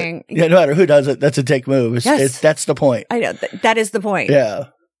does it. Yeah, no matter who does it, that's a dick move. That's the point. I know. That is the point. Yeah.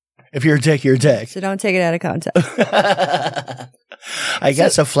 If you're a dick, you're a dick. So don't take it out of context. I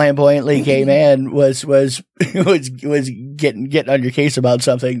guess a flamboyantly gay man was getting on your case about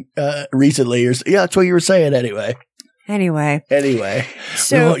something recently. That's what you were saying anyway. Anyway,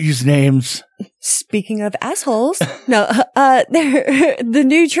 So we won't use names. Speaking of assholes, no, the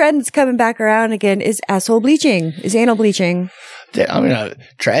new trend that's coming back around again is asshole bleaching, is anal bleaching. I mean, a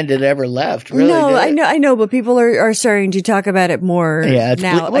trend that never left. Really, no, I know, but people are starting to talk about it more. Yeah, it's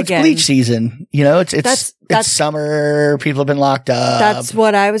now. It's bleach season. It's summer. People have been locked up. That's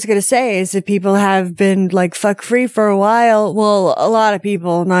what I was gonna say. Is that people have been like fuck free for a while. Well, a lot of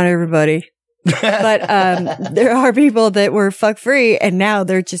people, not everybody. But there are people that were fuck free, and now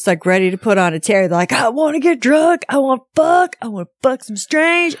they're just like ready to put on a tear. They're like, I want to get drunk. I want to fuck some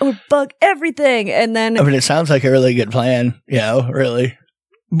strange. I want to fuck everything. And then, I mean, it sounds like a really good plan, really.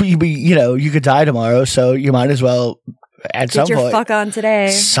 But, you could die tomorrow, so you might as well, at some get your point, fuck on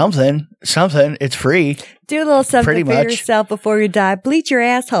today. Something. It's free. Do a little something Pretty for much. yourself before you die. Bleach your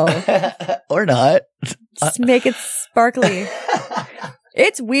asshole. Or not. Just make it sparkly.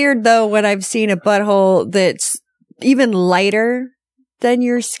 It's weird though when I've seen a butthole that's even lighter than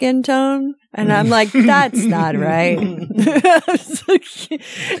your skin tone, and I'm like, that's not right.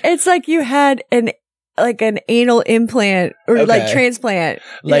 It's like you had an anal implant or like Okay. transplant,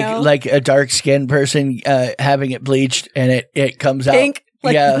 you know? Like a dark skinned person having it bleached and it comes pink, out.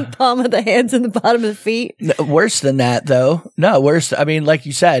 like Yeah. the palm of the hands and the bottom of the feet. No, worse than that, though. No, worse. I mean, like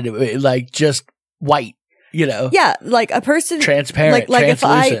you said, like just white. Yeah, like a person Transparent, like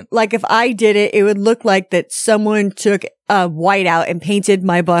translucent. if I did it, it would look like that someone took white out and painted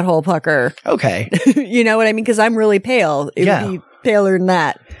my butthole pucker. Okay. You know what I mean? Because I'm really pale. It Yeah. would be paler than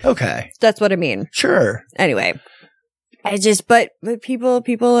that. Okay. That's what I mean. Sure. Anyway, but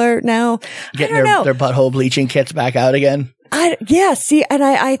people are now Getting I don't know. their butthole bleaching kits back out again. See, and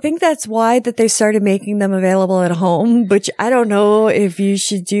I think that's why that they started making them available at home, which I don't know if you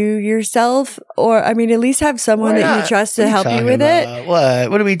should do yourself, or I mean, at least have someone Why that you not? trust What to are you help you talking with it. about?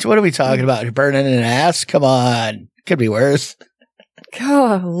 What are we talking about? Burning an ass? Come on. Could be worse.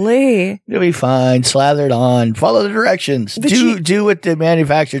 Golly. It'll be fine. Slather it on. Follow the directions. But Do what the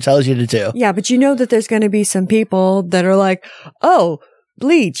manufacturer tells you to do. Yeah, but you know that there's going to be some people that are like, oh,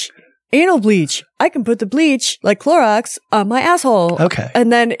 bleach. Anal bleach. I can put the bleach, like Clorox, on my asshole. Okay. And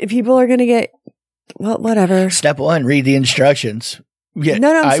then people are going to get, well, whatever. Step 1, read the instructions. Yeah,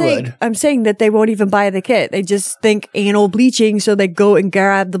 No, I would. I'm saying that they won't even buy the kit. They just think anal bleaching, so they go and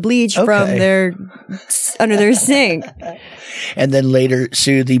grab the bleach from Okay. under their sink. And then later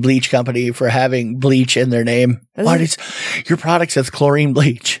sue the bleach company for having bleach in their name. Why does your product says chlorine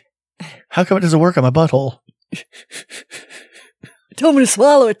bleach? How come it doesn't work on my butthole? Told me to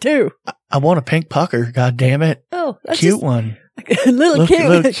swallow it too. I want a pink pucker. God damn it! Oh, that's Cute just one. a little cute,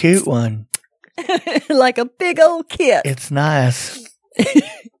 Little cute one. like a big old kit. It's nice.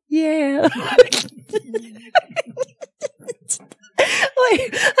 Yeah. Wait,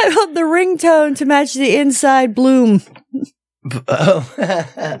 I want the ringtone to match the inside bloom.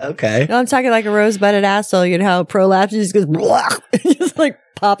 Oh, okay. No, I'm talking like a rose-budded asshole. You know how prolapse just goes, blah, it just like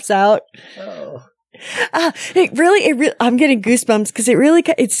pops out. Oh. It really, I'm getting goosebumps because it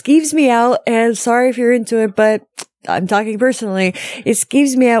skeeves me out. And sorry if you're into it, but I'm talking personally. It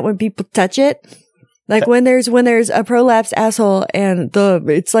skeeves me out when people touch it. Like when there's a prolapsed asshole and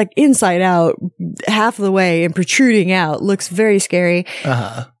it's like inside out half the way and protruding out, looks very scary.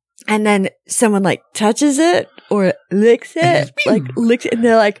 Uh-huh. And then someone like touches it or licks it, and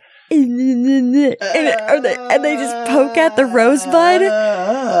they're like, and they just poke at the rosebud,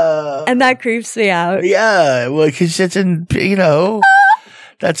 and that creeps me out. Yeah, well, because it's in,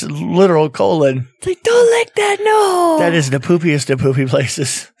 that's literal colon. It's like, don't lick that, no. That is the poopiest of poopy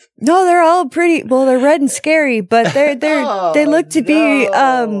places. No, they're all pretty. Well, they're red and scary, but they look to be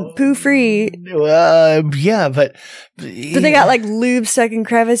poo free. Yeah, but they got like lube stuck in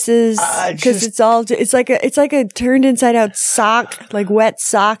crevices because it's like a turned inside out sock, like wet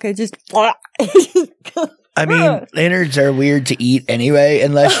sock. It just. I mean, innards are weird to eat anyway,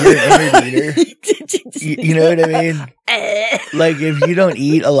 unless you're an innard eater. You know what I mean? Like, if you don't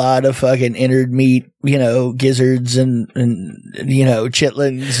eat a lot of fucking innard meat, gizzards and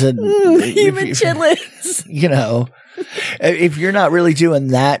chitlins and human chitlins. If you're not really doing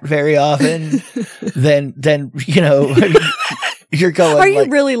that very often, then you're going. Are you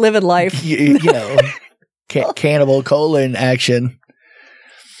really living life? Cannibal colon action.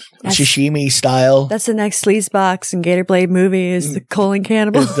 Sashimi style. That's the next sleazebox and Gator Blade movie is the colon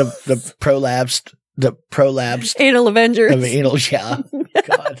cannibal. Is the prolapsed Anal Avengers. Anal, yeah.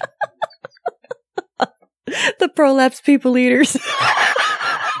 God. The prolapsed people eaters.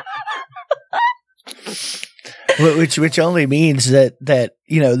 Which only means that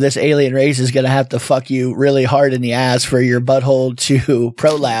this alien race is going to have to fuck you really hard in the ass for your butthole to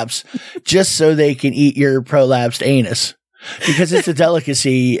prolapse, just so they can eat your prolapsed anus, because it's a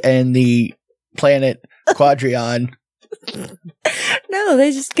delicacy in the planet Quadrion. No,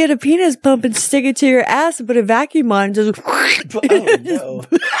 they just get a penis pump and stick it to your ass and put a vacuum on and just. Oh, no.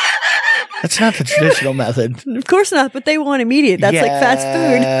 That's not the traditional method. Of course not, but they want immediate. That's like fast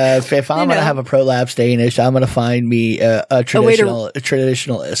food. If I'm going to have a prolapsed anus, I'm going to find me a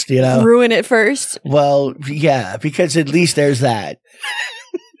traditionalist, Ruin it first. Well, yeah, because at least there's that.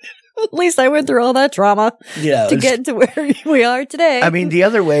 At least I went through all that trauma to get to where we are today. I mean, the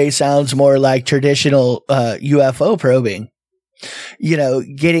other way sounds more like traditional UFO probing. You know,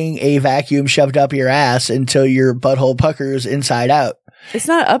 getting a vacuum shoved up your ass until your butthole puckers inside out. It's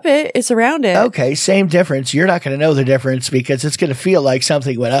not up it, it's around it. Okay, same difference. You're not going to know the difference because it's going to feel like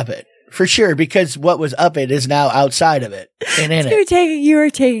something went up it. For sure, because what was up it is now outside of it and in it. You are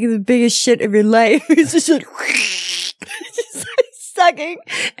taking the biggest shit of your life. It's just like, just like sucking,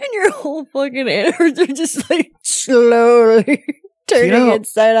 and your whole fucking innards are just like slowly turning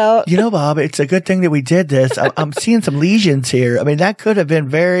inside out. You know, Bob, it's a good thing that we did this. I'm seeing some lesions here. I mean, that could have been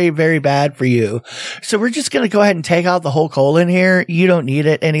very, very bad for you. So we're just going to go ahead and take out the whole colon here. You don't need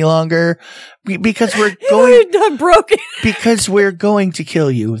it any longer because we're going broken. Because we're going to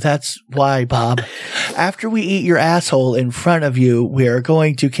kill you. That's why, Bob. After we eat your asshole in front of you, we are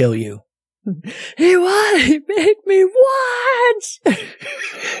going to kill you. He make me watch.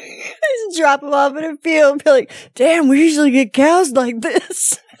 Just drop him off in a field and be like, damn, we usually get cows like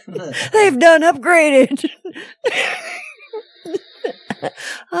this. They've done upgraded.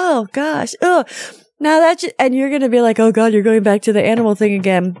 Oh gosh. Oh, now and you're going to be like, oh God, you're going back to the animal thing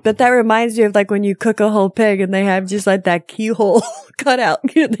again. But that reminds me of like when you cook a whole pig and they have just like that keyhole cut out,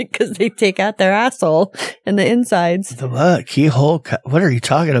 because they take out their asshole and the insides. The what? Keyhole cut? What are you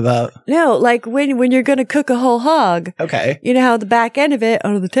talking about? No, like when you're going to cook a whole hog. Okay. You know how the back end of it,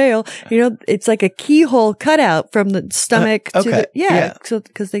 under the tail, it's like a keyhole cutout from the stomach to the, yeah. So,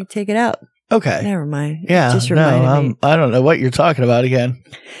 cause they take it out. Okay. Never mind. Yeah. Just reminded me. I don't know what you're talking about again.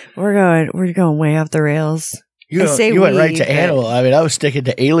 We're going way off the rails. You went right to animal. I mean, I was sticking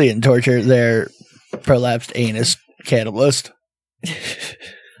to alien torture there. Prolapsed anus cannibalist. I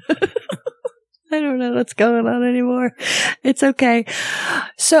don't know what's going on anymore. It's okay.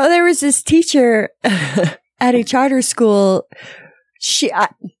 So there was this teacher at a charter school.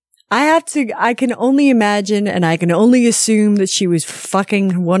 I can only imagine and I can only assume that she was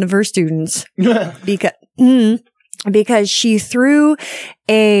fucking one of her students because she threw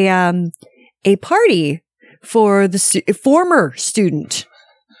a party for the former student.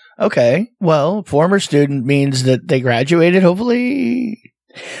 Okay. Well, former student means that they graduated, hopefully.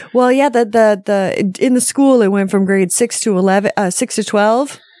 Well, yeah, in the school, it went from grade 6 to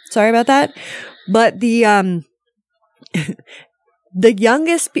 12. Sorry about that. But the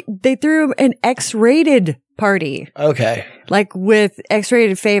youngest, they threw an X-rated party. Okay. Like with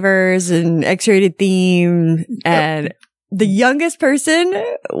X-rated favors and X-rated theme. And the youngest person,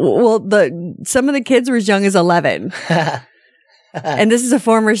 some of the kids were as young as 11. And this is a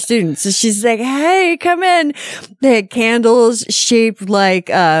former student. So she's like, hey, come in. They had candles shaped like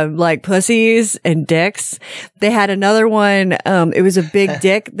pussies and dicks. They had another one. It was a big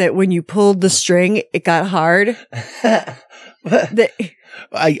dick that when you pulled the string, it got hard.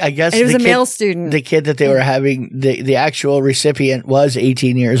 I guess it was a male student. The kid that they were having, the actual recipient was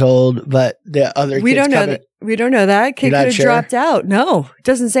 18 years old, but the other kids we don't know that kid could have dropped out. No, it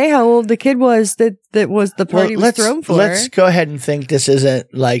doesn't say how old the kid was that was the party was thrown for. Let's go ahead and think this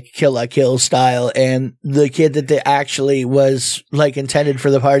isn't like Kill la Kill style, and the kid that they actually was like intended for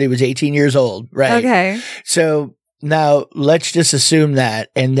the party was 18 years old, right? Okay, so. Now, let's just assume that,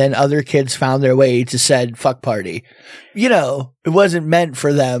 and then other kids found their way to said fuck party. It wasn't meant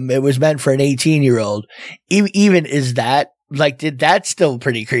for them. It was meant for an 18-year-old. Even is that, that's still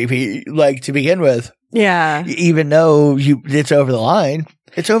pretty creepy, to begin with. Yeah. Even though it's over the line.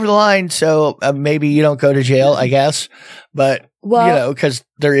 It's over the line, so maybe you don't go to jail, I guess. But, because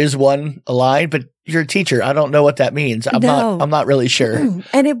there is a line, but you're a teacher. I don't know what that means. I'm not really sure.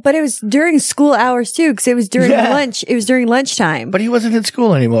 But it was during school hours too, because it was during lunch. It was during lunchtime. But he wasn't in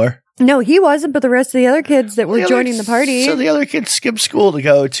school anymore. No, he wasn't. But the rest of the other kids that were joining the party. So the other kids skipped school to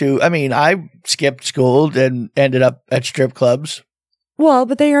go to. I mean, I skipped school and ended up at strip clubs. Well,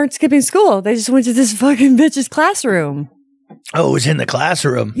 but they aren't skipping school. They just went to this fucking bitch's classroom. Oh, it was in the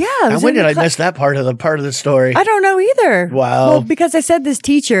classroom. Yeah. When did I miss that part of the story? I don't know either. Wow. Well, because I said this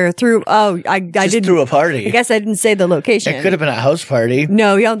teacher threw. I didn't threw a party. I guess I didn't say the location. It could have been a house party.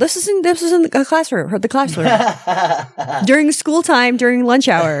 No, this is in a classroom. The classroom during school time, during lunch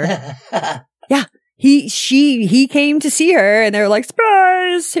hour. Yeah. He came to see her, and they were like,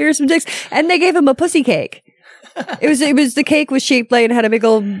 surprise! Here's some dicks, and they gave him a pussy cake. It was the cake was shaped like it had a big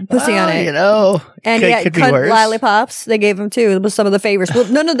old pussy on it. And yeah, cut lollipops. They gave him too. It was some of the favors.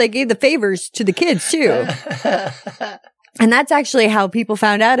 Well, no, they gave the favors to the kids too. And that's actually how people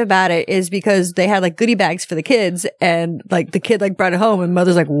found out about it, is because they had like goodie bags for the kids, and like the kid like brought it home, and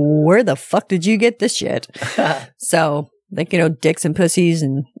mother's like, where the fuck did you get this shit? So dicks and pussies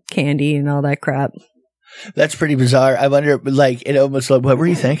and candy and all that crap. That's pretty bizarre. I wonder, like, it almost like, what were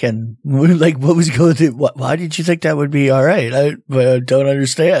you thinking? Like, what was going to, why did you think that would be all right? I don't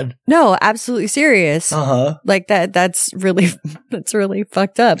understand. No, absolutely serious. Like that's really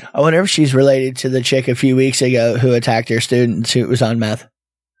fucked up. I wonder if she's related to the chick a few weeks ago who attacked her students who was on meth.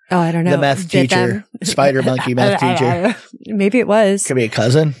 Oh, I don't know. The meth teacher, spider monkey meth teacher. Maybe it was. Could be a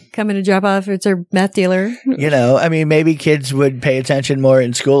cousin. Coming to drop off. It's her meth dealer. You know, I mean, maybe kids would pay attention more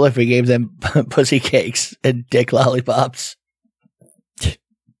in school if we gave them pussy cakes and dick lollipops.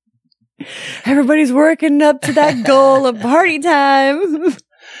 Everybody's working up to that goal of party time.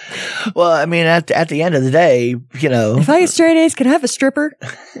 Well, I mean, at the end of the day, you know. If I get straight A's, can I have a stripper?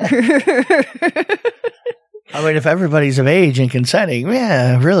 I mean, if everybody's of age and consenting,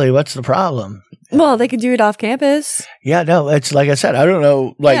 yeah, really, what's the problem? Well, they can do it off campus. Yeah, no, it's like I said, I don't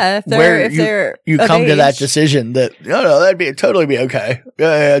know, like, if where they're you come to that decision that, no, that'd totally be okay.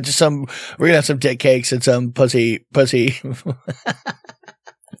 Yeah, just we're gonna have some dick cakes and some pussy.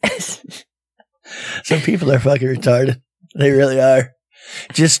 Some people are fucking retarded. They really are.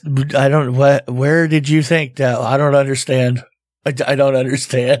 Just, where did you think that? I don't understand. I don't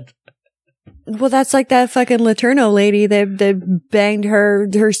understand. Well, that's like that fucking Laterno lady that banged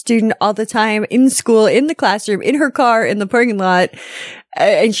her student all the time in school, in the classroom, in her car, in the parking lot,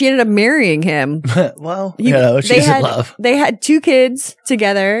 and she ended up marrying him. Well, she's in love. They had 2 kids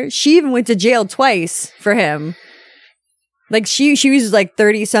together. She even went to jail twice for him. Like she was like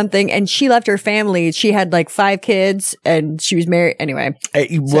 30 something and she left her family. She had like 5 kids and she was married anyway.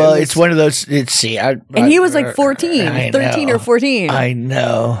 Well, it's one of those, and he was like 13 or 14. I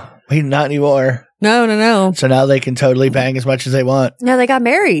know. Not anymore. No. So now they can totally bang as much as they want. No, they got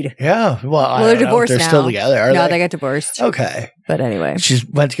married. Yeah. Well, they're divorced now. They're still together, are No, they? they got divorced. Okay. But anyway. She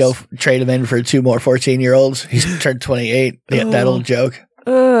went to go trade him in for 2 more 14-year-olds. He's turned 28. That old joke.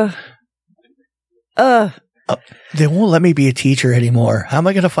 They won't let me be a teacher anymore. How am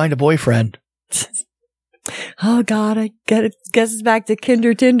I going to find a boyfriend? Oh, God. I guess it's back to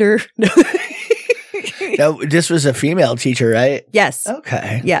Kinder Tinder. No, this was a female teacher, right? Yes.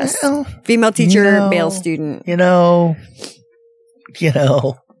 Okay. Yes. Well, female teacher, male student. You know.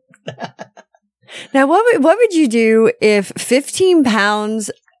 Now, what would you do if 15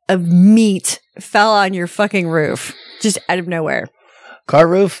 pounds of meat fell on your fucking roof just out of nowhere? Car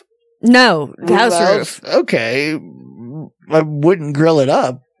roof? No, house roof. Okay. I wouldn't grill it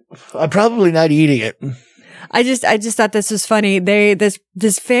up. I'm probably not eating it. I just thought this was funny.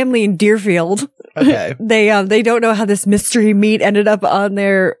 This family in Deerfield. Okay. They don't know how this mystery meat ended up on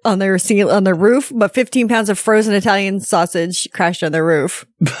their roof, but 15 pounds of frozen Italian sausage crashed on their roof.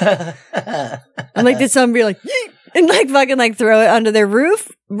 And like, did someone be like, yeet, and like fucking like throw it onto their roof?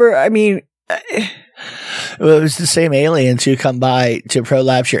 I mean, well, it was the same aliens who come by to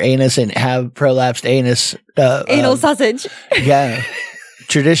prolapse your anus and have prolapsed anus. Anal sausage. Yeah.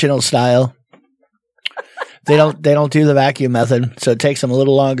 Traditional style. They don't do the vacuum method, so it takes them a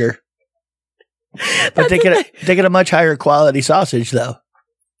little longer. But they get a much higher quality sausage, though.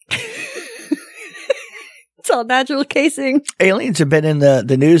 It's all natural casing. Aliens have been in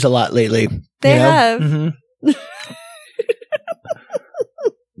the news a lot lately. They have. Mm-hmm.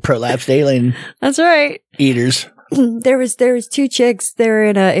 Prolapsed alien. That's right. Eaters. There was 2 chicks. They were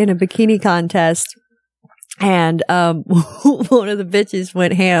in a bikini contest, and one of the bitches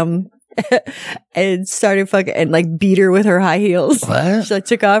went ham. And started fucking and like beat her with her high heels. What? She like,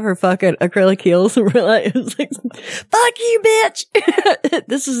 took off her fucking acrylic heels and it was like, fuck you, bitch.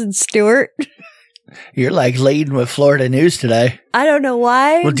 This is in Stewart. You're like laden with Florida news today. I don't know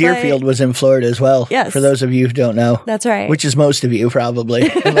why. Well, Deerfield was in Florida as well. Yes. For those of you who don't know. That's right. Which is most of you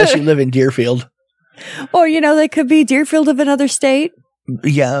probably, unless you live in Deerfield. Or, they could be Deerfield of another state.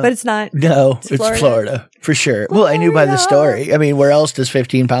 Yeah. But it's not. No, it's Florida for sure. Well, I knew by the story. I mean, where else does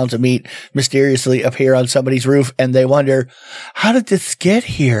 15 pounds of meat mysteriously appear on somebody's roof and they wonder, how did this get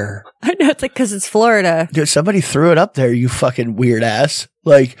here? I know, it's like, because it's Florida. Dude, somebody threw it up there, you fucking weird ass.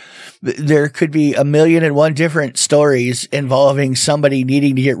 Like, there could be 1,000,001 different stories involving somebody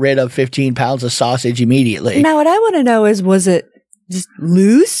needing to get rid of 15 pounds of sausage immediately. Now, what I want to know is, was it just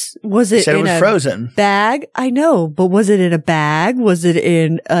loose? Was it in a frozen bag? I know, but was it in a bag? Was it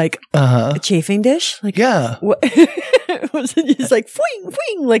in like a chafing dish? Like, yeah. Was it just like fwing,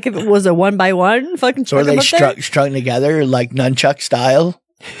 fwing? Like if it was a 1x1 fucking? So were they strung together like nunchuck style?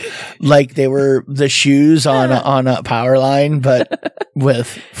 Like they were the shoes on a power line, but with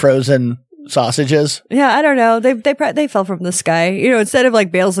frozen sausages. Yeah, I don't know. They fell from the sky. Instead of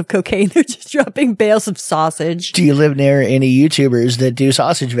like bales of cocaine, they're just dropping bales of sausage. Do you live near any YouTubers that do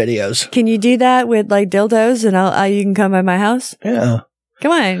sausage videos? Can you do that with like dildos and you can come by my house? Yeah.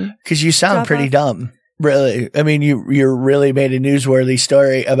 Come on. Because you sound pretty dumb. Really? I mean, you really made a newsworthy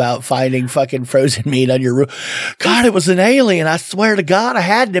story about finding fucking frozen meat on your roof. God, it was an alien. I swear to God, I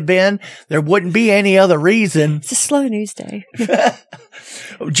had to have been. There wouldn't be any other reason. It's a slow news day.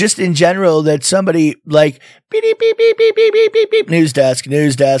 Just in general, that somebody like beep, beep, beep, beep, beep, beep, beep, beep, beep. News desk.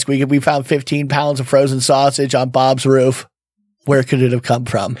 We found 15 pounds of frozen sausage on Bob's roof. Where could it have come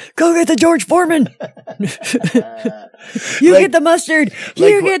from? Go get the George Foreman. You get the mustard.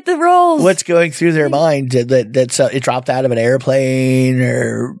 You get the rolls. What's going through their mind that it dropped out of an airplane,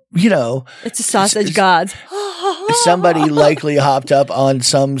 or it's a sausage gods. Somebody likely hopped up on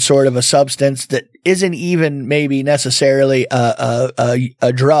some sort of a substance that isn't even maybe necessarily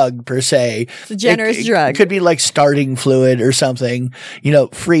a drug per se. It's a generous drug. It could be like starting fluid or something.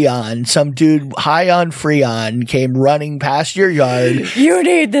 Freon. Some dude high on Freon came running past your yard. You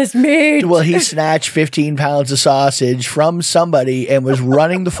need this meat. Well, he snatched 15 pounds of sausage from somebody and was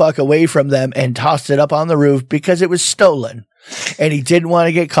running the fuck away from them and tossed it up on the roof because it was stolen. And he didn't want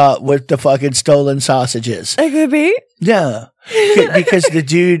to get caught with the fucking stolen sausages. It could be. Yeah. Because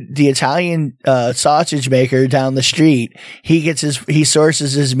the Italian sausage maker down the street, he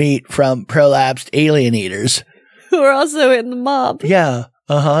sources his meat from prolapsed alien eaters. Who are also in the mob. Yeah.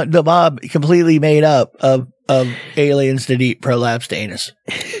 Uh-huh. The mob completely made up of aliens that eat prolapsed anus.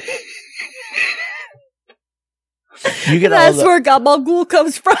 That's where Gabagool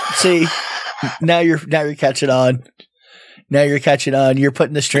comes from. See, now you're catching on. Now you're catching on. You're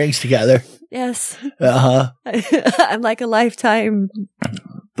putting the strings together. Yes. Uh-huh. I'm like a Lifetime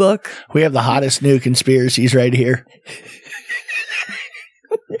book. We have the hottest new conspiracies right here.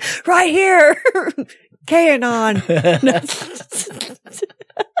 Right here. QAnon.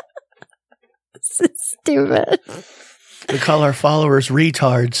 This is stupid. We call our followers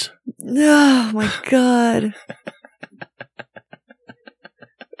retards. Oh, my God.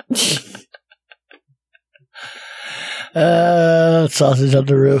 Sausage on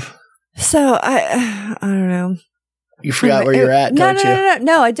the roof. So I don't know. You forgot where you're at, don't you?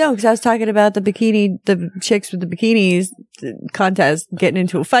 No, I don't, because I was talking about the chicks with the bikinis contest getting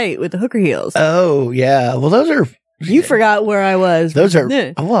into a fight with the hooker heels. Oh yeah, well those are. You forgot where I was. Those are.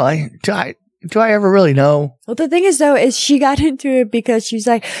 Well, do I ever really know? Well, the thing is though, is she got into it because she's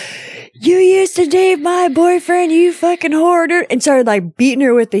like, "You used to date my boyfriend, you fucking whore," and started like beating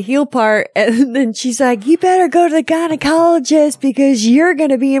her with the heel part. And then she's like, "You better go to the gynecologist because you're going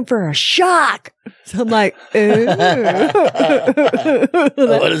to be in for a shock." So I'm like, ooh. What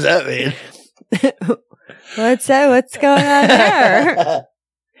does that mean? What's going on there?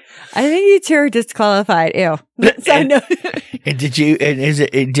 I think you two are disqualified. Ew. And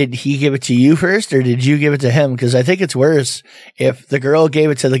did he give it to you first, or did you give it to him? Because I think it's worse if the girl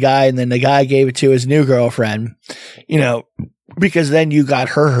gave it to the guy and then the guy gave it to his new girlfriend, because then you got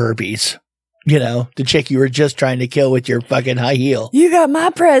her herpes, the chick you were just trying to kill with your fucking high heel. You got my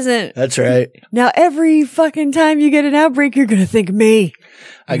present. That's right. Now every fucking time you get an outbreak, you're going to think of me.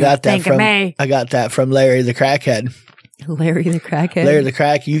 I got that from Larry the Crackhead. Larry the Crackhead. Larry the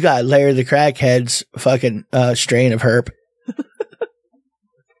Crack. You got Larry the Crackhead's fucking strain of herp.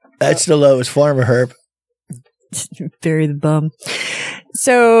 That's the lowest form of herp. Bury the bum.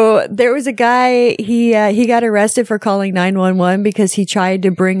 So there was a guy, he got arrested for calling 911 because he tried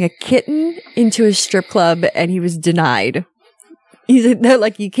to bring a kitten into a strip club and he was denied. He said, "No,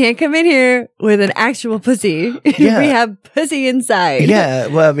 like, you can't come in here with an actual pussy. Yeah. We have pussy inside." Yeah.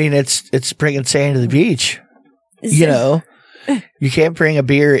 Well, I mean, it's bringing sand to the beach. You can't bring a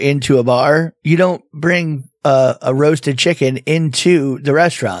beer into a bar. You don't bring a roasted chicken into the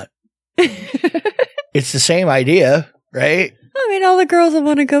restaurant. It's the same idea, right? I mean, all the girls will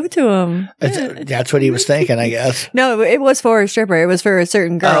want to go to him. That's what he was thinking, I guess. No, it was for a stripper. It was for a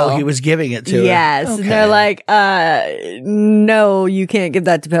certain girl. Oh, he was giving it to her. Yes. Okay. And they're like, no, you can't give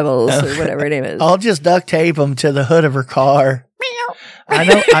that to Pebbles or whatever her name is. I'll just duct tape him to the hood of her car.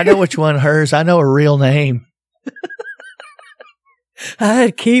 I know which one hers. I know her real name. I had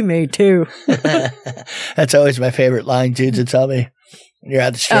a key made too. That's always my favorite line, dude, to tell me. You're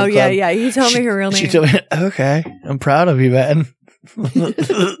at the strip club. Yeah. He told me her real name. She told me, okay, I'm proud of you, man.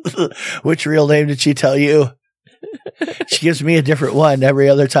 Which real name did she tell you? She gives me a different one every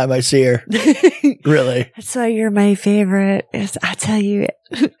other time I see her. Really. That's why you're my favorite. I tell you.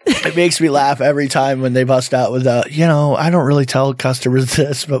 It makes me laugh every time when they bust out with, I don't really tell customers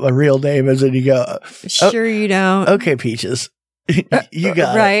this, but my real name is, and you go, sure you don't. Okay, Peaches. You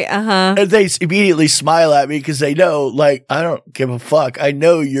got right, it. Uh-huh. And they immediately smile at me because they know, like, I don't give a fuck. I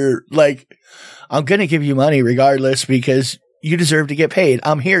know you're, like, I'm going to give you money regardless because you deserve to get paid.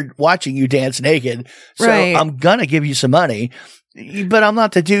 I'm here watching you dance naked. So I'm going to give you some money. But I'm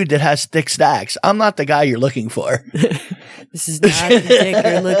not the dude that has thick stacks. I'm not the guy you're looking for. This is not the dick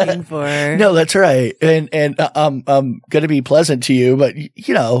you're looking for. No, that's right. And I'm going to be pleasant to you, but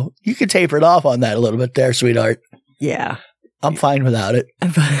you know, you can taper it off on that a little bit there, sweetheart. Yeah. I'm fine without it.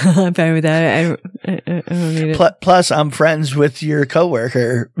 I'm fine with that. I don't need it. Plus, I'm friends with your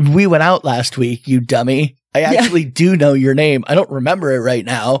coworker. We went out last week, you dummy. I actually do know your name. I don't remember it right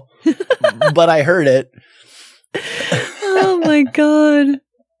now, but I heard it. Oh my God.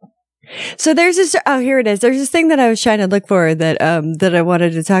 So there's this, oh, here it is. There's this thing that I was trying to look for that I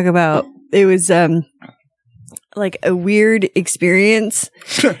wanted to talk about. It was, like a weird experience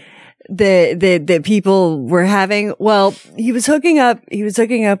that people were having. Well, he was hooking up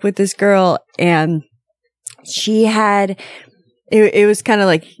with this girl, and she had, it was kind of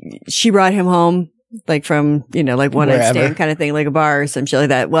like she brought him home, like from, you know, like one night stand kind of thing, like a bar or some shit like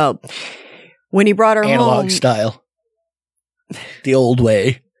that. Well, when he brought her analog home, style, the old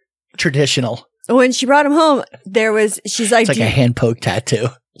way, traditional. When she brought him home, she's like, it's like a hand poke tattoo.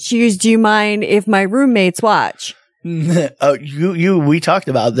 She goes, do you mind if my roommates watch? Oh, we talked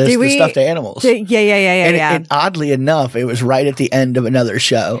about this, the stuffed animals. Yeah. And oddly enough, it was right at the end of another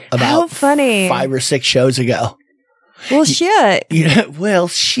show about How funny. 5 or 6 shows ago. Well, shit. Well,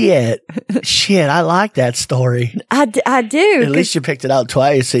 shit. I like that story. I do. At least you picked it out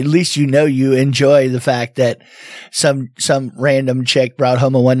twice. At least you know you enjoy the fact that some random chick brought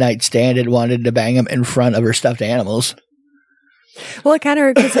home a one night stand and wanted to bang him in front of her stuffed animals. Well, it kind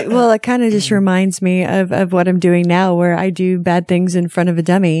of just reminds me of what I'm doing now, where I do bad things in front of a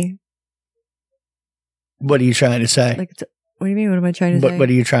dummy. What are you trying to say? Like, what do you mean? What am I trying to say? What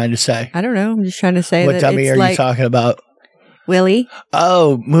are you trying to say? I don't know. I'm just trying to say what dummy are you talking about? Willie.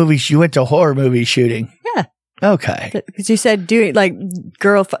 Oh, movies. You went to horror movie shooting. Yeah. Okay. Because you said doing like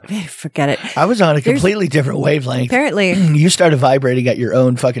girl. Forget it. I was on a completely different wavelength. Apparently, you started vibrating at your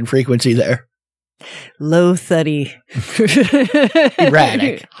own fucking frequency there. Low thuddy.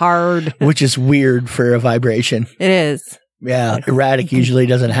 Erratic. Hard. Which is weird for a vibration. It is. Yeah. Erratic usually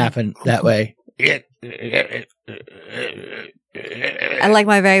doesn't happen that way. I like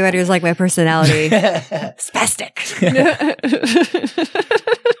my vibrators like my personality. Spastic.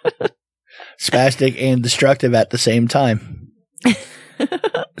 Spastic and destructive at the same time.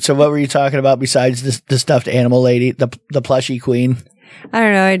 So what were you talking about besides the stuffed animal lady, the plushie queen? I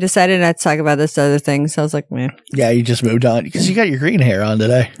don't know. I decided not to talk about this other thing, so I was like, man. Yeah, you just moved on because you got your green hair on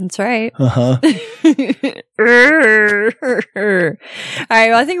today. That's right. Uh-huh. All right,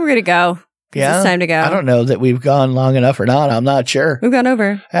 well, I think we're going to go. Yeah, it's time to go. I don't know that we've gone long enough or not. I'm not sure. We've gone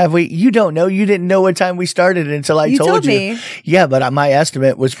over. Have we? You don't know. You didn't know what time we started until I told you. Me. Yeah, but my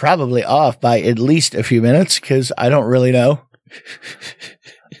estimate was probably off by at least a few minutes because I don't really know.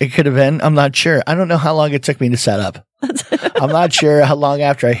 It could have been. I'm not sure. I don't know how long it took me to set up. I'm not sure how long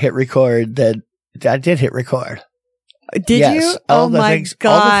after I hit record that I did hit record. Did you? Oh my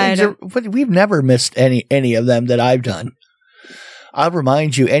God. We've never missed any of them that I've done. I'll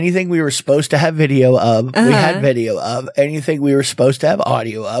remind you, anything we were supposed to have video of, we had video of. Anything we were supposed to have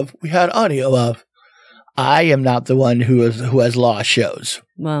audio of, we had audio of. I am not the one who has lost shows.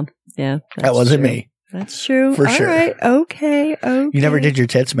 Well, yeah. That wasn't me. That's true. For sure. All right. Okay. You never did your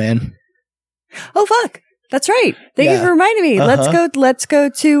tits, man. Oh, fuck. That's right. Thank you for reminding me. Let's go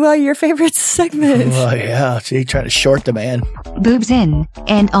to your favorite segment. Oh, yeah. See, trying to short the man. Boobs in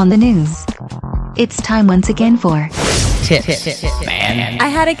and on the news. It's time once again for Tits, man. I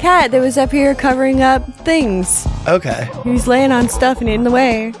had a cat that was up here covering up things. Okay. He was laying on stuff and in the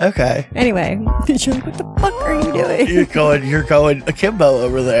way. Okay. Anyway, you're like, what the fuck are you doing? You're going akimbo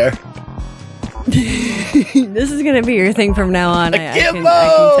over there. This is going to be your thing from now on. I can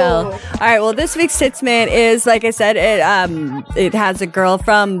tell. All right. Well, this week's Tits Man is, like I said, it has a girl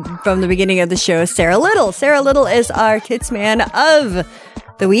from the beginning of the show, Sarah Little. Sarah Little is our Tits Man of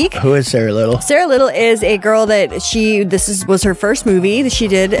the week. Who is Sarah Little? Sarah Little is a girl that was her first movie that she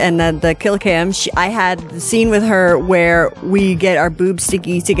did, and the kill cam. I had the scene with her where we get our boobs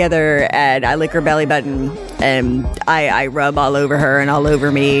sticky together, and I lick her belly button, and I rub all over her and all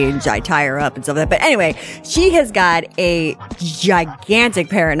over me, and I tie her up and stuff like that. But anyway, she has got a gigantic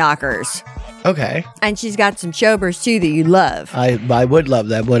pair of knockers. Okay. And she's got some showbers too that you love. I would love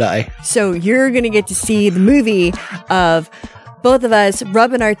that, would I? So you're going to get to see the movie of both of us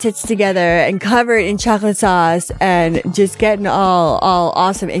rubbing our tits together and covered in chocolate sauce and just getting all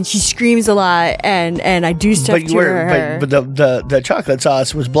awesome. And she screams a lot, and I do stuff to her. But the chocolate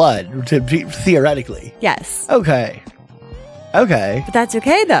sauce was blood, theoretically. Yes. Okay. But that's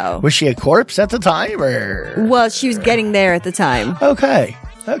okay, though. Was she a corpse at the time, or? Well, she was getting there at the time. Okay.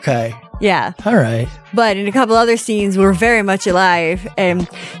 Yeah. All right. But in a couple other scenes, we're very much alive. And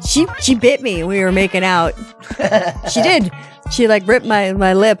she bit me when we were making out. She did. She like ripped my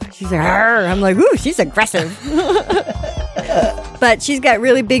lip. She's like, "Arr." I'm like, ooh, she's aggressive. But she's got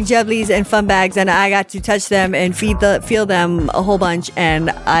really big jubblies and fun bags, and I got to touch them and feel them a whole bunch, and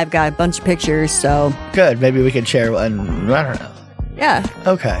I've got a bunch of pictures, so. Good. Maybe we can share one. I don't know. Yeah.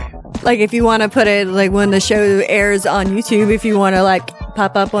 Okay. Like if you want to put it, like when the show airs on YouTube, if you want to like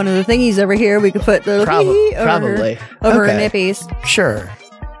pop up one of the thingies over here, we could put the probably over her nippies. Sure.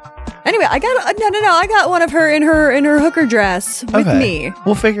 Anyway, I got one of her in her hooker dress with me.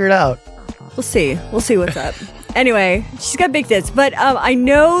 We'll figure it out. We'll see what's up. Anyway, she's got big tits, but I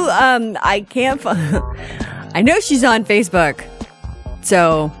know I can't. I know she's on Facebook,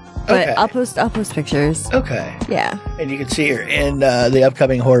 so. But Okay. I'll post pictures. Okay. Yeah. And you can see her in the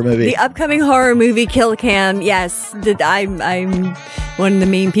upcoming horror movie. The upcoming horror movie, Kill Cam. Yes, I'm one of the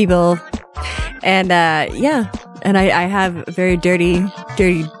main people, and yeah, and I have a very dirty,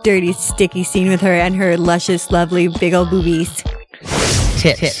 sticky scene with her and her luscious, lovely, big old boobies.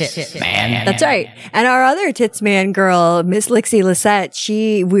 Tits, man. That's right. And our other tits man girl, Miss Lixie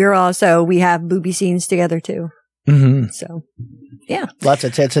Lissette, we have booby scenes together too. Mm-hmm. So, yeah. Lots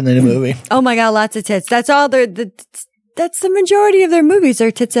of tits in the new movie. Oh my God, lots of tits. That's all that's the majority of their movies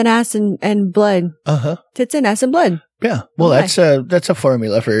are tits and ass and blood. Uh-huh. Tits and ass and blood. Yeah. Well, that's a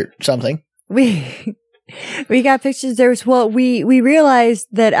formula for something. We got pictures. We realized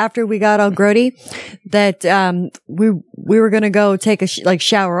that after we got all grody that we were going to go take a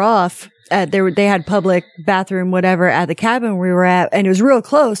shower off. They had public bathroom, whatever, at the cabin we were at, and it was real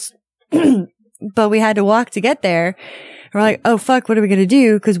close. But we had to walk to get there. We're like, oh fuck, what are we going to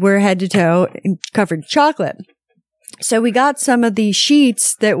do? Because we're head to toe and covered in chocolate. So we got some of the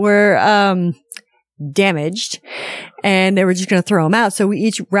sheets that were damaged, and they were just going to throw them out. So we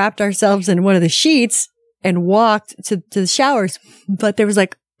each wrapped ourselves in one of the sheets and walked to the showers. But there was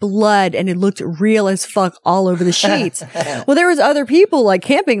like blood, and it looked real as fuck all over the sheets. Well, there was other people like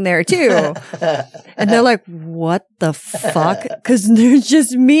camping there too. And they're like, what the fuck? Because there's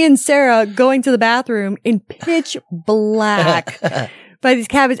just me and Sarah going to the bathroom in pitch black by these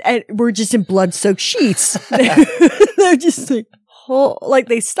cabins, and we're just in blood-soaked sheets. They're just like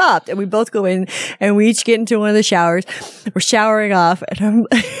they stopped, and we both go in, and we each get into one of the showers. We're showering off, and I'm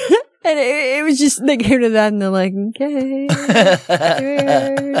and it was just, they came to that, and they're like, okay.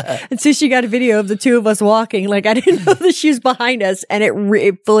 And so she got a video of the two of us walking. Like, I didn't know that she was behind us, and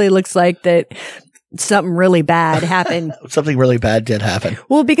it fully looks like that something really bad happened. Something really bad did happen.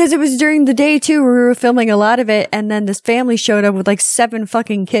 Well, because it was during the day too, we were filming a lot of it, and then this family showed up with like 7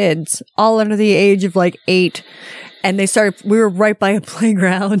 fucking kids, all under the age of like 8. And we were right by a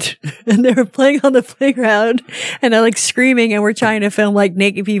playground, and they were playing on the playground, and they're like screaming, and we're trying to film like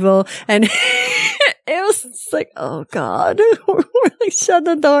naked people, and it was just like, oh God, we're like, shut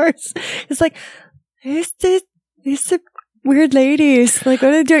the doors. It's like, these weird ladies, like, what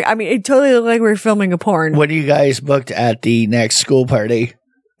are they doing? I mean, it totally looked like we were filming a porn. When you guys booked at the next school party?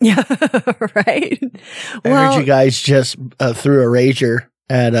 Yeah, right. I heard you guys just threw a rager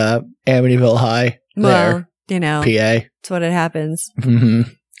at Amityville High. Well, you know, PA. That's what it happens. Mm-hmm.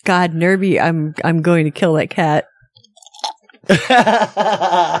 God, Nerby, I'm going to kill that cat.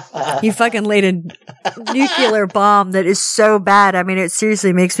 You fucking laid a nuclear bomb that is so bad. I mean, it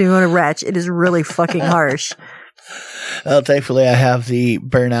seriously makes me want to retch. It is really fucking harsh. Well, thankfully, I have the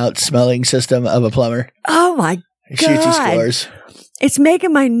burnout smelling system of a plumber. Oh my It shoots you God. scores. It's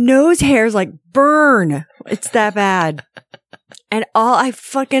making my nose hairs like burn. It's that bad. And all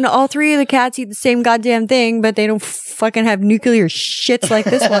 3 of the cats eat the same goddamn thing, but they don't fucking have nuclear shits like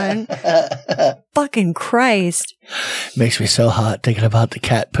this one. Fucking Christ. Makes me so hot thinking about the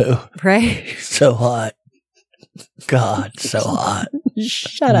cat poo. Right? So hot. God, so hot.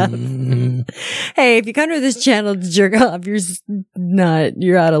 Shut up. Hey, if you come to this channel to jerk off,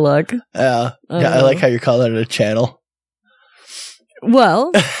 you're out of luck. Yeah, I like how you're calling it a channel.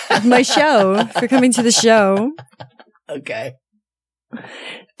 Well, my show, for coming to the show. Okay.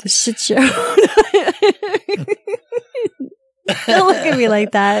 The shit show. Don't look at me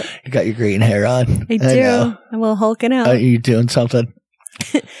like that. You got your green hair on. I do. know. I'm a little hulking out. Are you doing something?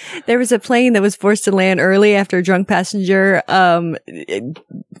 There was a plane that was forced to land early after a drunk passenger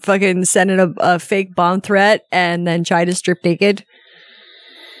fucking sent in a fake bomb threat and then tried to strip naked.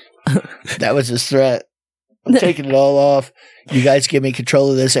 That was his threat. I'm taking it all off. You guys give me control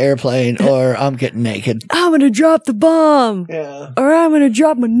of this airplane or I'm getting naked. I'm going to drop the bomb. Yeah. Or I'm going to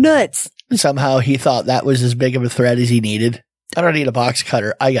drop my nuts. Somehow he thought that was as big of a threat as he needed. I don't need a box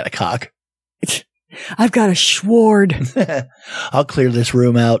cutter. I got a cock. I've got a sword. I'll clear this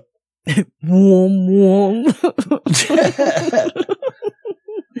room out. Wom, wom.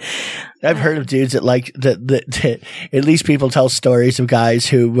 I've heard of dudes that like that. At least people tell stories of guys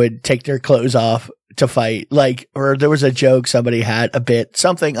who would take their clothes off to fight. Like, or there was a joke somebody had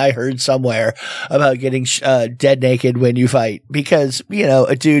something I heard somewhere about getting dead naked when you fight, because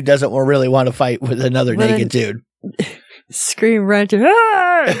a dude doesn't really want to fight with another naked dude. Scream, run, you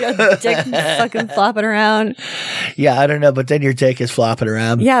got the dick fucking flopping around. Yeah, I don't know, but then your dick is flopping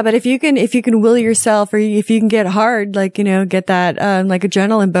around. Yeah, but if you can will yourself, or if you can get hard, like, get that, like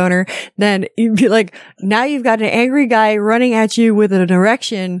adrenaline boner, then you'd be like, now you've got an angry guy running at you with an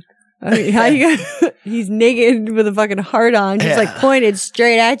erection. I mean, how you he's naked with a fucking heart on, just like pointed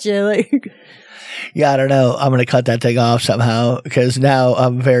straight at you. Like, yeah, I don't know. I'm going to cut that thing off somehow, because now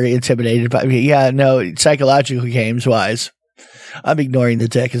I'm very intimidated by me. Yeah, no, psychological games wise, I'm ignoring the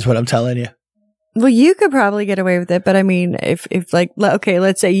dick is what I'm telling you. Well, you could probably get away with it, but I mean, if like, okay,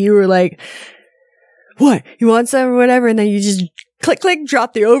 let's say you were like, what, you want some or whatever, and then you just click,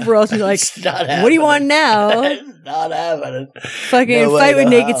 drop the overalls, and you're like, what do you want now? It's not happening. Fucking fight with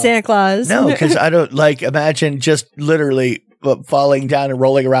naked Santa Claus. No, because I don't imagine just literally falling down and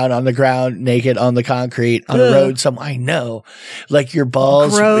rolling around on the ground naked on the concrete on a road. I know, like your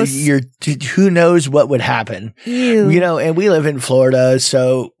balls, who knows what would happen. Ew. And we live in Florida,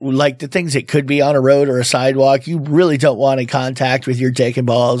 so like the things that could be on a road or a sidewalk, you really don't want in contact with your dick and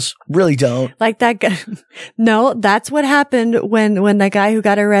balls. Really don't. Like that guy. No, that's what happened when that guy who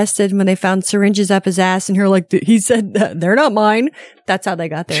got arrested, when they found syringes up his ass, and he said, they're not mine. That's how they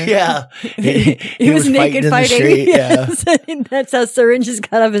got there. Yeah. He was naked fighting. Yes. That's how syringes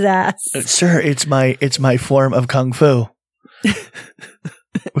got up his ass. Sir, it's my form of kung fu.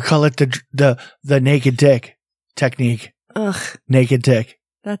 We call it the naked dick technique. Ugh. Naked dick.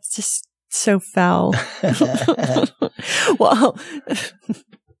 That's just so foul. Well,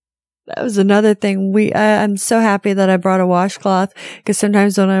 that was another thing. I'm so happy that I brought a washcloth, because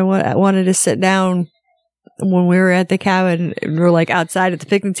sometimes when I wanted to sit down, when we were at the cabin and we're like outside at the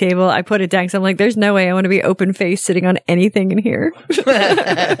picnic table, I put it down because I'm like, there's no way I want to be open faced sitting on anything in here.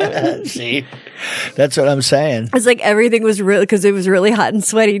 See, that's what I'm saying. It's like everything was real, because it was really hot and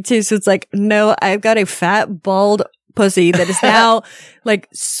sweaty too. So it's like, no, I've got a fat, bald pussy that is now like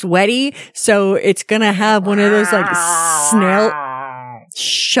sweaty. So it's going to have one of those like snail.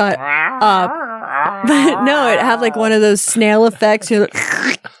 Shut up. But no, it have like one of those snail effects. Just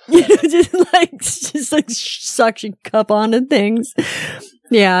like suction cup onto things.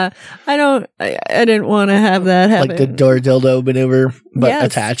 Yeah. I didn't want to have that happen. Like the door dildo maneuver, but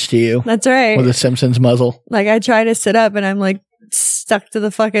attached to you. That's right. With a Simpsons muzzle. Like I try to sit up and I'm like stuck to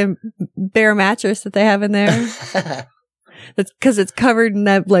the fucking bare mattress that they have in there. That's because it's covered in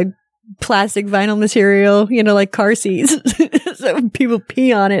that like plastic vinyl material, like car seats. So when people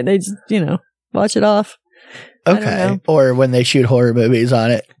pee on it, they just, wash it off. Okay. Or when they shoot horror movies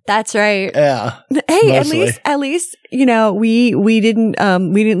on it. That's right. Yeah. Hey, mostly. at least, we didn't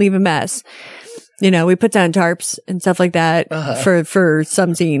leave a mess. We put down tarps and stuff like that for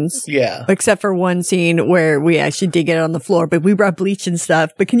some scenes. Yeah. Except for one scene where we actually did get it on the floor, but we brought bleach and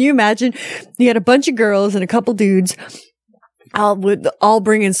stuff. But can you imagine? You had a bunch of girls and a couple dudes all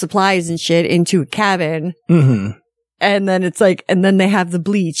bringing supplies and shit into a cabin. Mm-hmm. And then it's like, and then they have the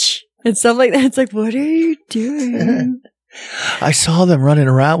bleach and stuff like that. It's like, what are you doing? I saw them running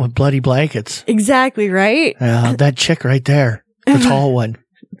around with bloody blankets. Exactly, right? Yeah, that chick right there. The tall one.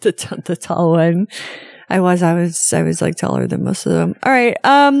 The tall one. I was like taller than most of them. All right.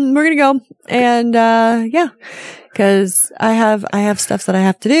 We're going to go. And, cause I have stuff that I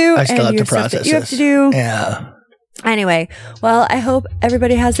have to do. I still and have to process stuff that you have to do. Yeah. Anyway, well, I hope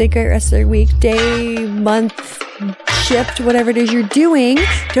everybody has a great rest of their week, day, month, shift, whatever it is you're doing.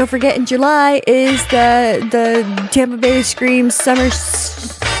 Don't forget, in July is the Tampa Bay Scream Summer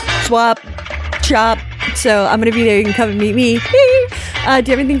Swap Shop. So I'm going to be there. You can come and meet me. Do you have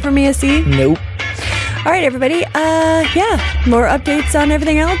anything for me, SC? Nope. All right, everybody. More updates on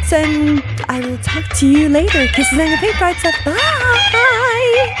everything else, and I will talk to you later. Kisses and the pink pride stuff. Bye.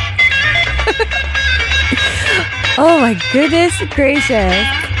 Oh my goodness gracious.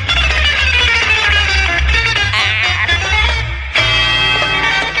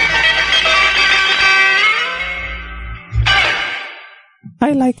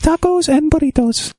 I like tacos and burritos.